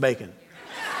feed them some bacon.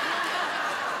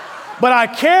 But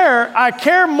I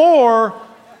care more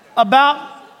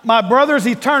about my brother's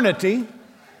eternity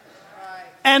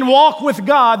and walk with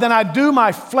God than I do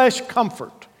my flesh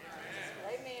comfort.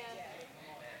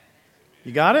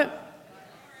 You got it?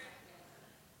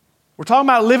 We're talking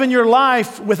about living your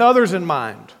life with others in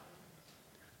mind.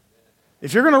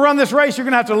 If you're going to run this race, you're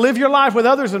going to have to live your life with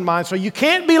others in mind. So you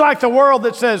can't be like the world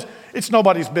that says, it's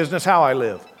nobody's business how I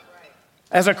live.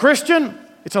 As a Christian,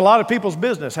 it's a lot of people's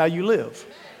business how you live.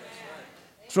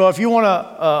 So if you want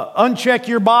to uncheck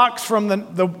your box from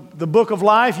the book of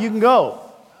life, you can go.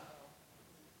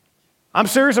 I'm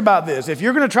serious about this. If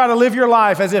you're going to try to live your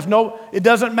life as if it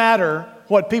doesn't matter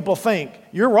what people think,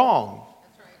 you're wrong.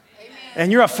 And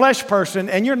you're a flesh person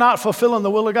and you're not fulfilling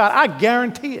the will of God. I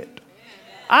guarantee it.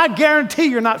 I guarantee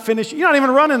you're not finished. You're not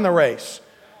even running the race.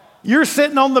 You're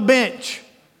sitting on the bench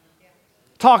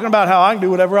talking about how I can do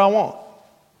whatever I want.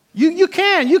 You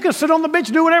can. You can sit on the bench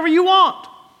and do whatever you want.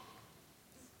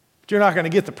 But you're not going to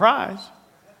get the prize.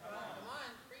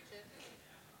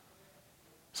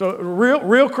 So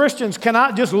real Christians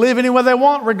cannot just live any way they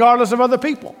want regardless of other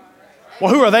people.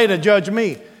 Well, who are they to judge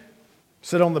me?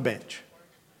 Sit on the bench.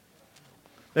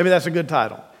 Maybe that's a good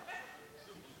title.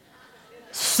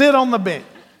 Sit on the bench.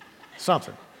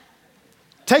 Something.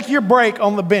 Take your break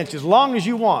on the bench as long as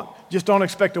you want. Just don't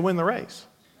expect to win the race.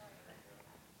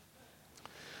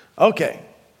 Okay.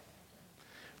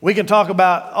 We can talk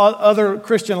about other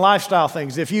Christian lifestyle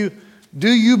things. Do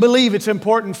you believe it's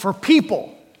important for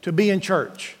people to be in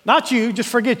church? Not you, just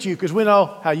forget you, because we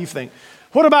know how you think.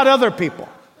 What about other people?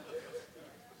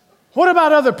 What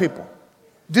about other people?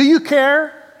 Do you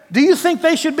care? Do you think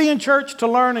they should be in church to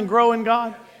learn and grow in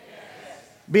God?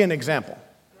 Be an example.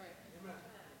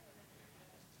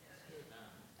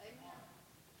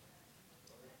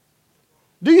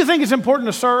 Do you think it's important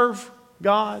to serve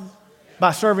God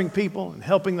by serving people and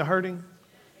helping the hurting?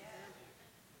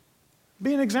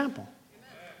 Be an example.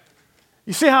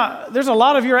 You see how there's a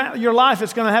lot of your life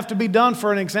that's going to have to be done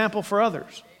for an example for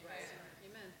others.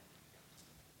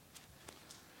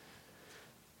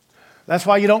 That's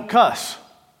why you don't cuss.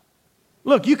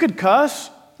 Look, you could cuss.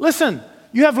 Listen,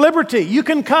 you have liberty. You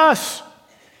can cuss,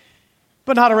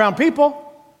 but not around people.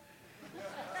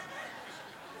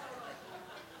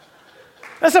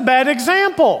 That's a bad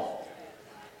example.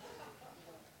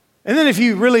 And then if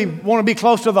you really want to be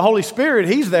close to the Holy Spirit,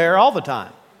 He's there all the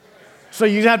time. So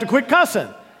you have to quit cussing.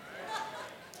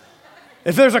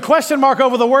 If there's a question mark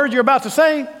over the word you're about to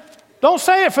say, don't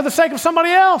say it for the sake of somebody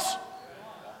else.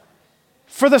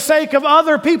 For the sake of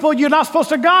other people, you're not supposed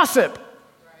to gossip.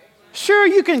 Sure,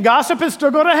 you can gossip and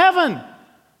still go to heaven.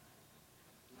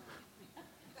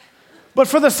 But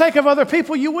for the sake of other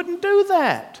people, you wouldn't do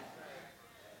that.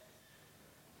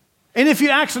 And if you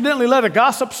accidentally let a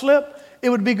gossip slip, it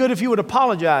would be good if you would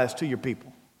apologize to your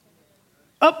people.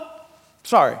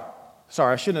 Sorry,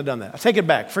 I shouldn't have done that. I take it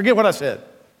back. Forget what I said.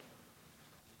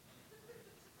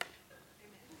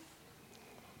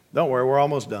 Don't worry, we're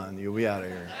almost done. You'll be out of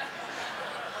here.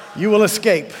 You will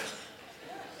escape.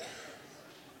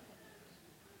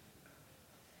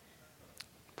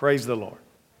 Praise the Lord.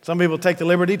 Some people take the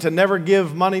liberty to never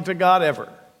give money to God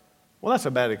ever. Well, that's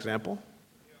a bad example.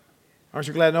 Aren't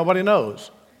you glad nobody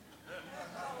knows?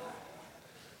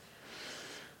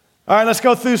 All right, let's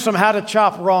go through some how to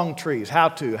chop wrong trees. How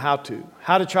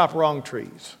to chop wrong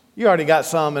trees. You already got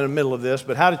some in the middle of this,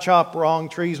 but how to chop wrong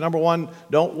trees. Number one,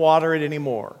 don't water it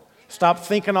anymore. Stop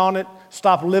thinking on it.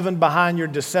 Stop living behind your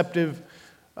deceptive,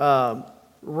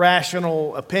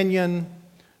 rational opinion.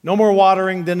 No more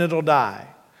watering, then it'll die.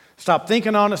 Stop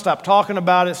thinking on it. Stop talking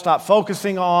about it. Stop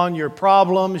focusing on your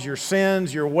problems, your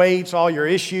sins, your weights, all your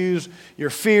issues, your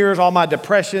fears, all my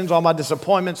depressions, all my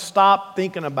disappointments. Stop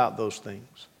thinking about those things.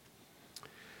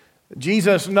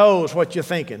 Jesus knows what you're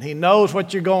thinking. He knows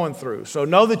what you're going through. So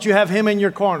know that you have him in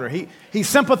your corner. He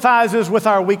sympathizes with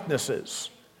our weaknesses.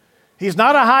 He's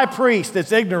not a high priest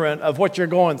that's ignorant of what you're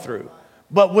going through,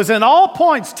 but was in all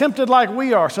points tempted like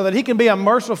we are, so that he can be a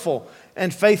merciful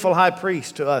and faithful high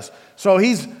priest to us. So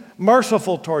he's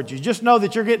merciful towards you. Just know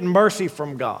that you're getting mercy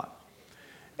from God.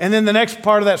 And then the next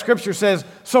part of that scripture says,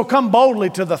 so come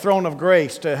boldly to the throne of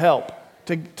grace to help,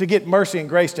 to get mercy and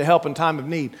grace to help in time of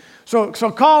need. So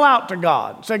call out to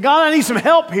God. Say, God, I need some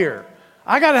help here.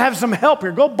 I got to have some help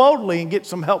here. Go boldly and get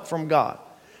some help from God.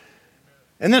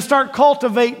 And then start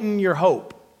cultivating your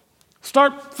hope.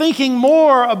 Start thinking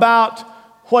more about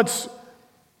what's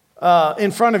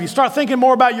in front of you. Start thinking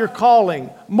more about your calling,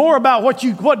 more about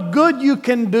what good you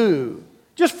can do.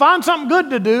 Just find something good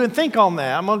to do and think on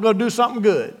that. I'm going to go do something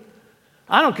good.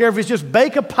 I don't care if it's just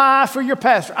bake a pie for your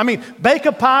pastor. Bake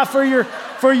a pie for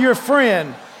your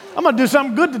friend. I'm going to do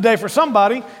something good today for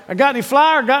somebody. I got any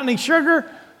flour? Got any sugar?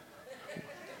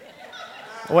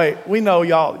 Wait, we know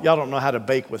y'all don't know how to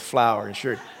bake with flour and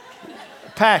sugar.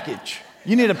 Package.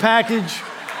 You need a package.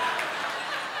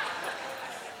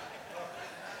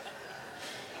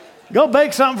 Go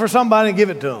bake something for somebody and give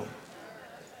it to them.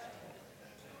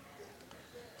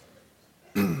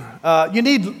 You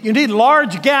need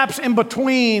large gaps in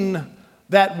between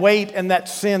that weight and that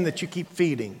sin that you keep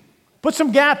feeding. Put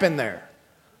some gap in there.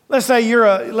 Let's say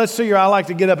I like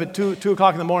to get up at 2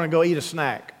 o'clock in the morning and go eat a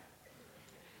snack.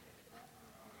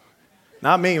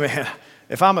 Not me, man.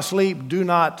 If I'm asleep, do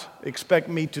not expect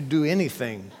me to do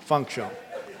anything functional.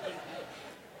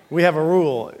 We have a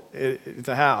rule at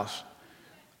the house.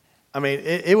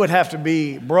 It would have to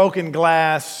be broken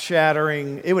glass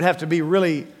shattering. It would have to be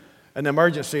really an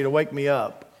emergency to wake me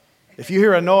up. If you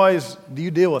hear a noise, do you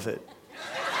deal with it?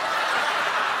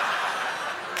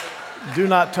 Do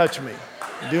not touch me.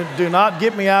 Do not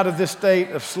get me out of this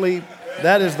state of sleep.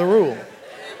 That is the rule.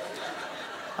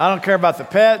 I don't care about the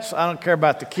pets. I don't care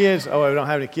about the kids. Oh, we don't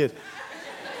have any kids.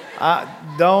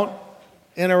 Don't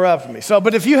interrupt me.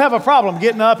 But if you have a problem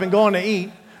getting up and going to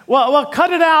eat, well,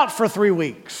 cut it out for 3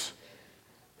 weeks.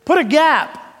 Put a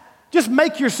gap. Just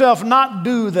make yourself not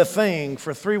do the thing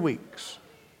for 3 weeks.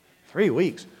 3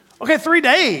 weeks. Okay, 3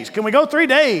 days. Can we go 3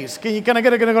 days? Can I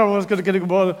get a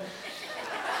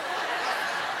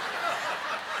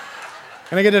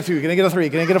Can I get a 2? Can I get a 3?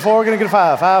 Can I get a 4? Can I get a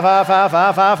 5? 5, 5, 5,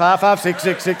 5, 5, 5, 5, 6,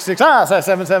 6, 6, 6.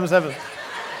 7, 7, 7.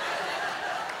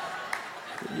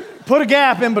 Put a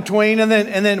gap in between and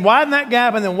then widen that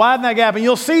gap and then widen that gap, and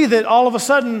you'll see that all of a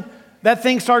sudden that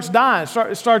thing starts dying.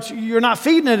 You're not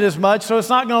feeding it as much, so it's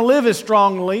not going to live as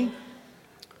strongly.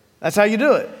 That's how you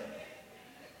do it.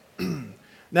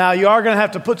 Now, you are going to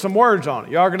have to put some words on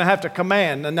it. You are going to have to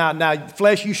command. Now,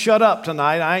 flesh, you shut up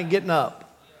tonight. I ain't getting up.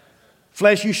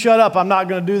 Flesh, you shut up. I'm not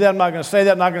going to do that. I'm not going to say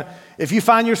that. If you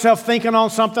find yourself thinking on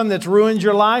something that's ruined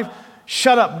your life,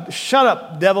 shut up. Shut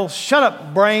up, devil. Shut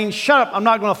up, brain. Shut up. I'm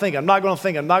not going to think it. I'm not going to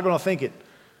think it. I'm not going to think it.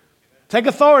 Take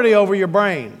authority over your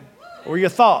brain or your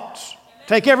thoughts.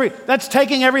 That's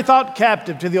taking every thought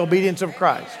captive to the obedience of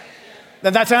Christ.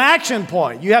 That's an action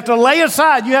point. You have to lay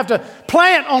aside. You have to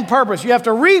plant on purpose. You have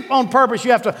to reap on purpose.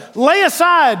 You have to lay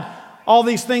aside all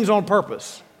these things on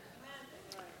purpose.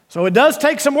 So it does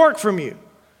take some work from you.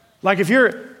 Like if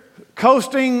you're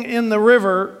coasting in the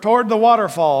river toward the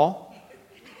waterfall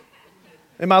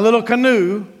in my little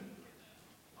canoe,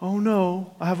 oh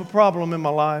no, I have a problem in my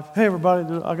life. Hey everybody,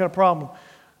 I got a problem.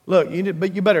 Look,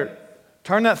 but you better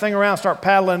turn that thing around, start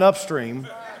paddling upstream.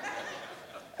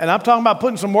 And I'm talking about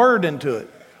putting some word into it,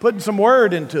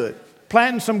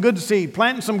 planting some good seed.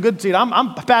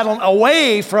 I'm paddling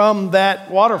away from that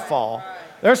waterfall.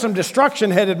 There's some destruction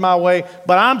headed my way,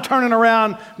 but I'm turning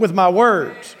around with my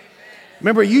words.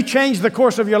 Remember, you change the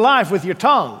course of your life with your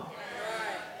tongue.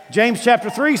 James chapter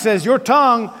 3 says your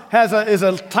tongue is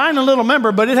a tiny little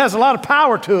member, but it has a lot of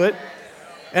power to it,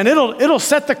 and it'll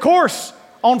set the course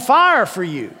on fire for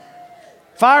you.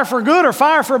 Fire for good or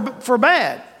fire for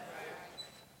bad.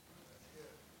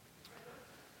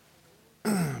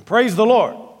 Praise the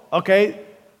Lord. Okay.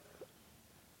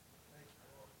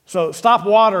 So stop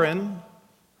watering.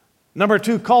 Number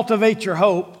 2, cultivate your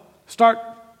hope. Start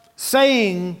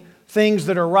saying things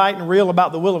that are right and real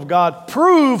about the will of God.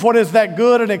 Prove what is that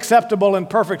good and acceptable and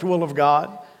perfect will of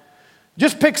God.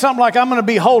 Just pick something like, I'm going to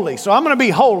be holy. So I'm going to be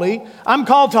holy. I'm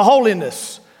called to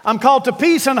holiness. I'm called to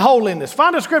peace and holiness.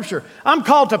 Find a scripture. I'm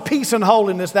called to peace and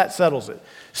holiness. That settles it.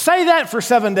 Say that for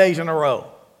 7 days in a row.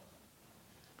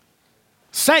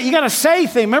 You got to say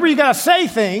things. Remember, you got to say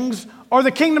things or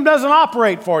the kingdom doesn't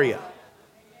operate for you.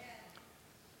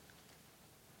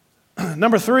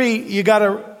 Number three, you got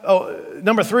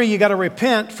to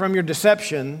repent from your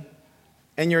deception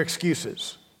and your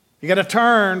excuses. You got to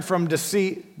turn from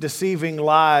deceiving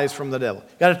lies from the devil.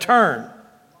 You got to turn.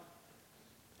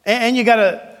 And you got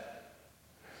to,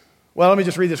 well, let me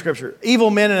just read the scripture. Evil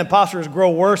men and impostors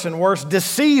grow worse and worse,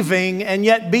 deceiving and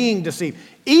yet being deceived.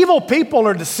 Evil people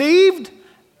are deceived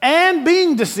and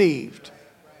being deceived.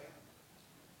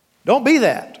 Don't be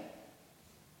that.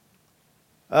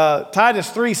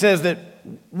 Titus 3 says that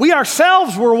we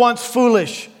ourselves were once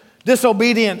foolish,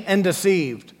 disobedient, and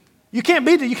deceived. You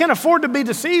can't afford to be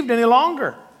deceived any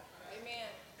longer.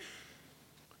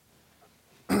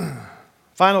 Amen.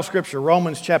 Final scripture,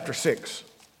 Romans chapter 6.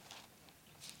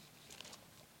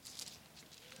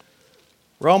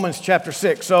 Romans chapter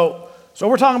 6. So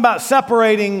we're talking about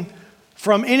separating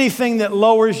from anything that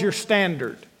lowers your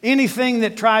standard, anything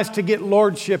that tries to get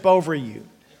lordship over you.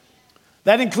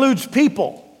 That includes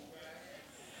people.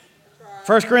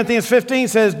 1 Corinthians 15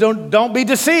 says, don't be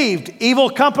deceived.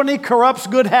 Evil company corrupts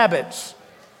good habits.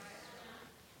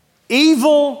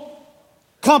 Evil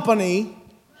company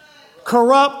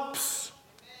corrupts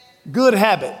good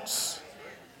habits.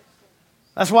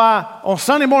 That's why on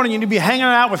Sunday morning you need to be hanging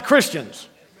out with Christians.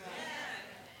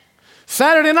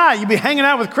 Saturday night you be hanging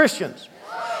out with Christians.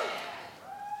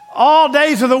 All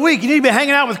days of the week you need to be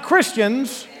hanging out with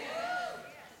Christians,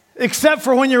 except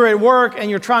for when you're at work and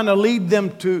you're trying to lead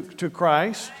them to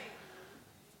Christ.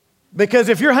 Because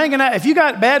if you're hanging out, if you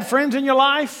got bad friends in your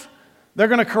life, they're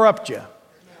going to corrupt you.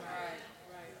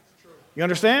 You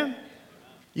understand?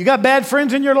 You got bad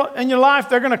friends in your life,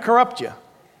 they're going to corrupt you.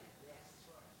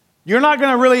 You're not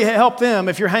going to really help them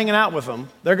if you're hanging out with them.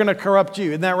 They're going to corrupt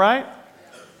you. Isn't that right?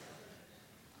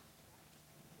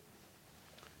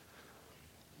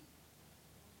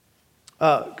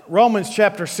 Romans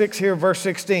chapter 6 here, verse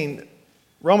 16.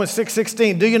 Romans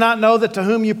 6:16. Do you not know that to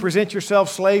whom you present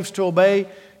yourselves slaves to obey,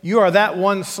 you are that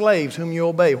one slaves whom you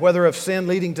obey, whether of sin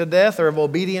leading to death or of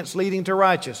obedience leading to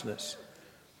righteousness?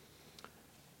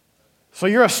 So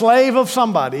you're a slave of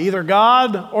somebody, either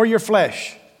God or your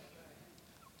flesh.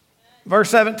 Verse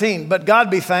 17. But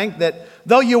God be thanked that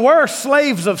though you were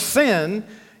slaves of sin,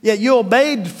 yet you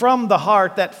obeyed from the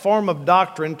heart that form of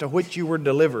doctrine to which you were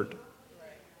delivered.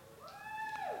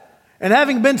 And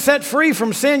having been set free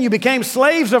from sin, you became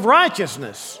slaves of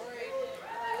righteousness.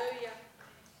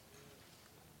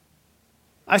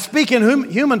 I speak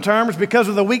in human terms because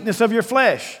of the weakness of your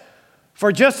flesh.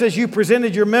 For just as you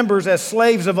presented your members as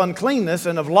slaves of uncleanness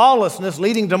and of lawlessness,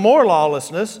 leading to more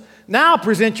lawlessness, now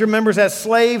present your members as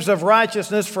slaves of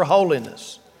righteousness for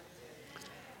holiness.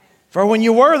 For when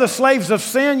you were the slaves of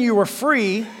sin, you were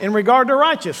free in regard to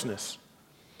righteousness.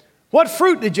 What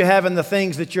fruit did you have in the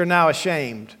things that you're now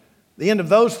ashamed? The end of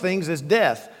those things is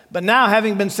death. But now,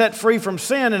 having been set free from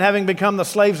sin and having become the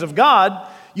slaves of God,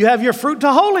 you have your fruit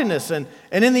to holiness and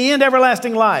in the end,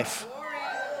 everlasting life.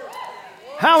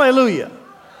 Hallelujah.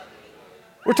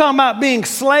 We're talking about being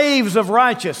slaves of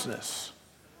righteousness,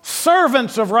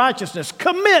 servants of righteousness.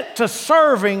 Commit to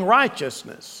serving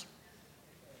righteousness.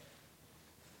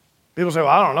 People say, well,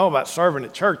 I don't know about serving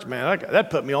at church, man.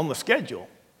 That put me on the schedule.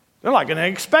 They're not going to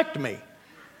expect me.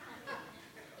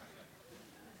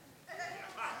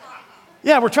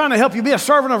 Yeah, we're trying to help you be a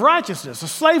servant of righteousness, a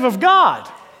slave of God.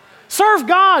 Serve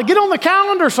God. Get on the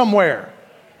calendar somewhere.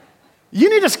 You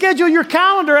need to schedule your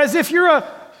calendar as if you're a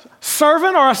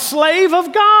servant or a slave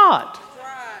of God.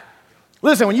 Right.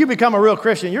 Listen, when you become a real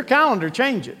Christian, your calendar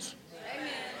changes. Amen.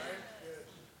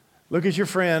 Look at your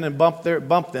friend and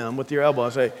bump them with your elbow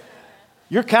and say,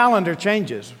 your calendar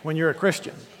changes when you're a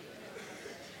Christian.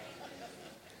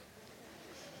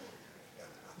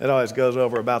 It always goes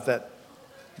over about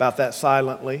that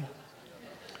silently.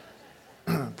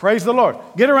 Praise the Lord.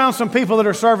 Get around some people that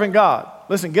are serving God.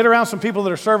 Listen, get around some people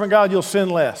that are serving God, you'll sin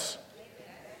less.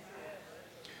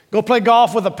 Go play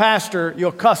golf with a pastor,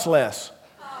 you'll cuss less.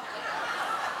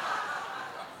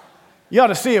 You ought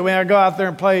to see it when I go out there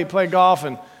and play golf,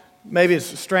 and maybe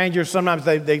it's strangers. Sometimes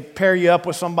they pair you up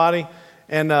with somebody.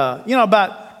 And,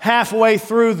 about halfway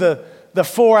through the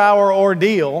 4-hour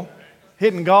ordeal,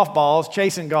 hitting golf balls,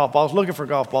 chasing golf balls, looking for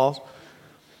golf balls,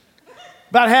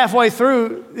 about halfway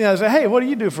through, I say, hey, what do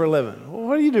you do for a living?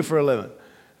 What do you do for a living?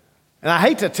 And I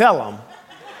hate to tell them,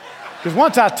 because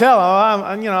once I tell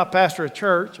them, I pastor a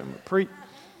church, I'm a preacher.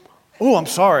 Oh, I'm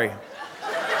sorry.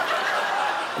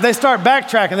 They start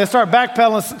backtracking, they start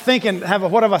backpedaling, thinking,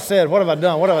 what have I said? What have I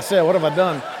done? What have I said? What have I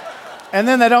done? And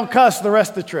then they don't cuss the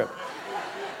rest of the trip.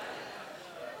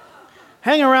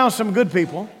 Hang around some good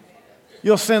people,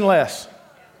 you'll sin less.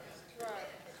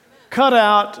 Cut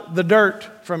out the dirt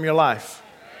from your life.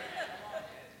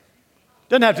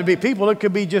 Doesn't have to be people, it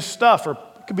could be just stuff, or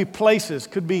it could be places,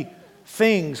 could be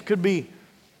things, could be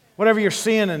whatever you're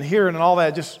seeing and hearing and all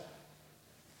that, just,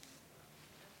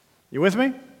 you with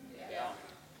me? Yeah.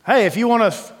 Hey, if you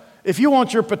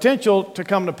want your potential to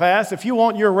come to pass, if you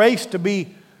want your race to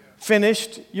be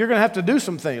finished, you're going to have to do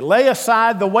some things. Lay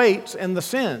aside the weights and the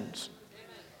sins.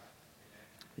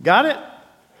 Got it? All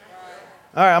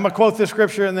right, I'm going to quote this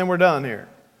scripture and then we're done here.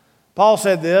 Paul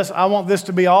said this, I want this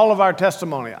to be all of our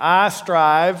testimony. I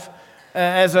strive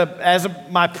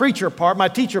my teacher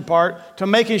part, to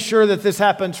making sure that this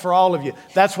happens for all of you.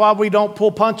 That's why we don't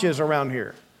pull punches around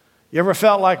here. You ever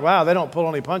felt like, wow, they don't pull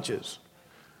any punches?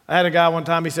 I had a guy one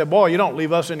time, he said, boy, you don't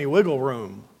leave us any wiggle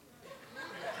room.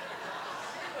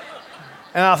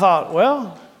 And I thought,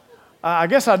 well, I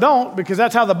guess I don't, because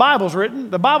that's how the Bible's written.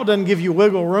 The Bible doesn't give you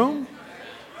wiggle room.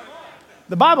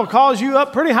 The Bible calls you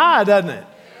up pretty high, doesn't it?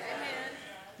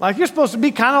 Like you're supposed to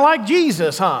be kind of like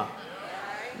Jesus, huh?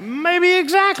 Maybe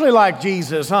exactly like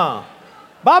Jesus, huh?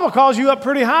 Bible calls you up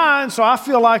pretty high, and so I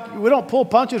feel like we don't pull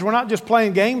punches. We're not just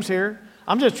playing games here.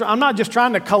 I'm not just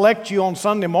trying to collect you on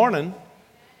Sunday morning.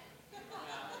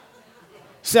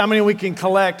 See how many we can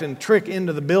collect and trick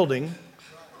into the building.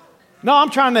 No,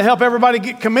 I'm trying to help everybody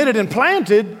get committed and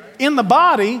planted in the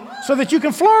body so that you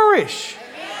can flourish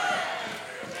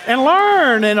and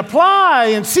learn and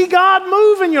apply and see God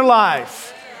move in your life.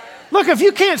 Look, if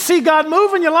you can't see God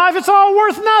move in your life, it's all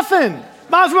worth nothing.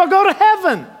 Might as well go to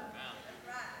heaven.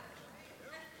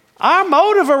 Our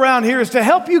motive around here is to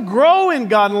help you grow in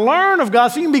God and learn of God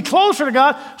so you can be closer to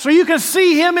God so you can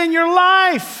see Him in your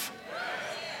life.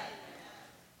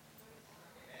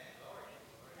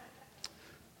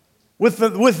 With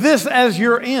this as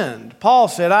your end, Paul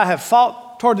said, I have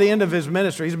fought toward the end of his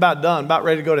ministry. He's about done, about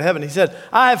ready to go to heaven. He said,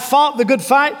 I have fought the good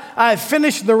fight. I have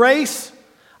finished the race.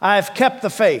 I have kept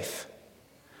the faith.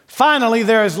 Finally,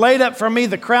 there is laid up for me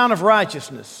the crown of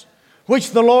righteousness,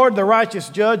 which the Lord, the righteous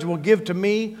judge, will give to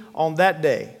me on that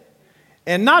day.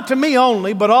 And not to me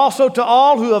only, but also to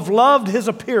all who have loved His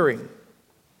appearing.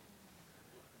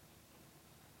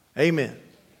 Amen.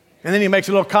 And then he makes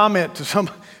a little comment to some.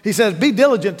 He says, be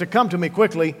diligent to come to me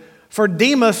quickly, for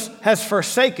Demas has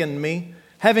forsaken me,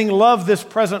 having loved this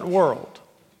present world.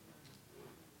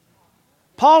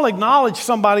 Paul acknowledged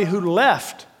somebody who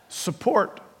left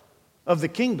support of the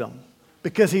kingdom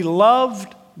because he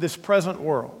loved this present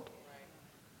world.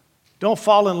 Don't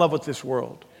fall in love with this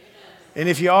world. And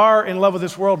if you are in love with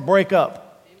this world, break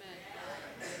up.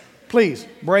 Please,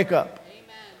 break up.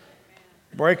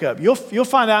 Break up. You'll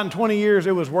find out in 20 years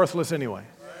it was worthless anyway.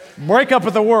 Break up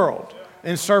with the world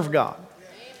and serve God.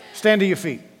 Stand to your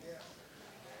feet.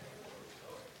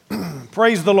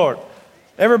 Praise the Lord.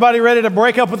 Everybody ready to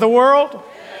break up with the world? All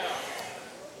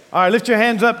right, lift your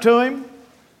hands up to Him.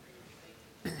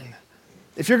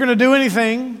 If you're going to do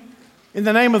anything in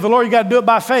the name of the Lord, you got to do it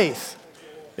by faith.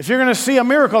 If you're going to see a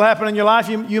miracle happen in your life,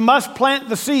 you must plant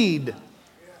the seed.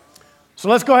 So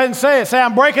let's go ahead and say it. Say,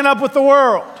 I'm breaking up with the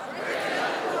world.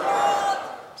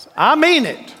 I mean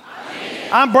it.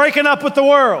 I'm breaking up with the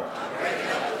world.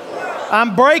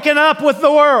 I'm breaking up with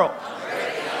the world.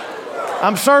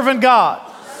 I'm serving God.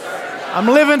 I'm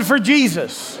living for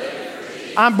Jesus.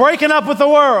 I'm breaking up with the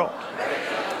world.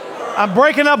 I'm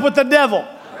breaking up with the devil.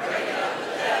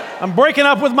 I'm breaking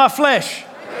up with my flesh.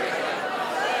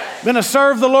 I'm going to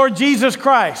serve the Lord Jesus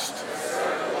Christ.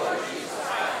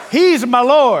 He's my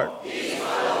Lord.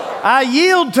 I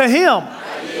yield to Him.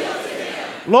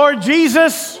 Lord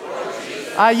Jesus,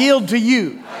 I yield to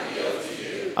you.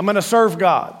 I'm going to serve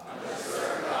God.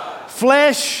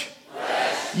 Flesh,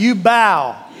 you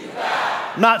bow.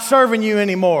 I'm not serving you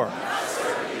anymore.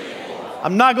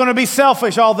 I'm not going to be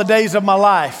selfish all the days of my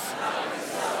life.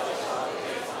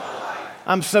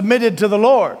 I'm submitted to the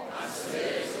Lord.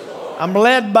 I'm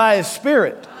led by His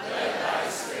Spirit.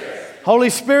 Holy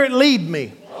Spirit, lead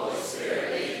me.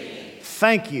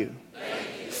 Thank you.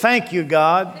 Thank you,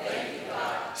 God.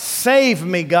 Save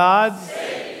me, God.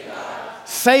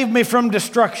 Save me from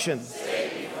destruction.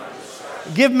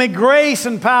 Give me grace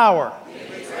and power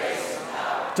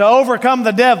to overcome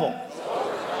the devil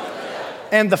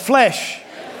and the flesh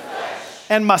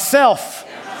and myself.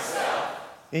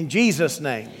 In Jesus'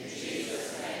 name.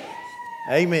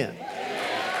 Amen.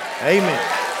 Amen.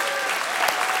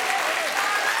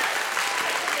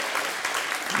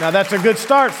 Now that's a good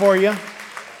start for you.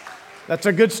 That's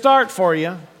a good start for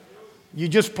you. You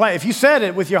just if you said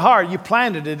it with your heart, you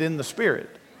planted it in the Spirit.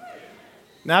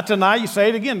 Now tonight you say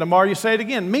it again. Tomorrow you say it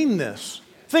again. Mean this.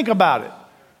 Think about it.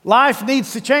 Life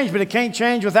needs to change, but it can't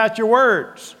change without your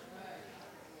words.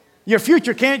 Your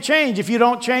future can't change if you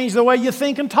don't change the way you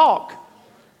think and talk.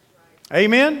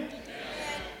 Amen?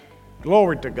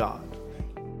 Glory to God.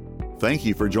 Thank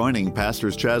you for joining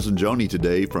Pastors Chaz and Joni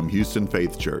today from Houston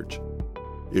Faith Church.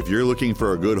 If you're looking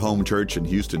for a good home church in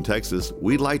Houston, Texas,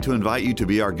 we'd like to invite you to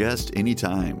be our guest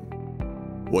anytime.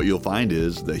 What you'll find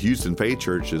is that Houston Faith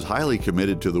Church is highly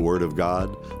committed to the Word of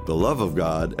God, the love of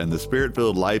God, and the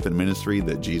Spirit-filled life and ministry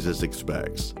that Jesus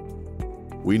expects.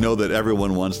 We know that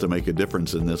everyone wants to make a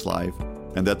difference in this life,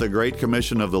 and that the Great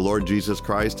Commission of the Lord Jesus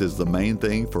Christ is the main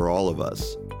thing for all of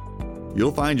us.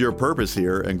 You'll find your purpose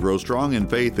here and grow strong in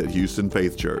faith at Houston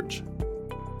Faith Church.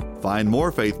 Find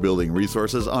more faith-building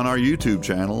resources on our YouTube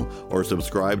channel or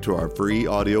subscribe to our free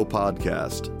audio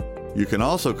podcast. You can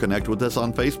also connect with us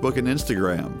on Facebook and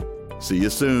Instagram. See you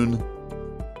soon.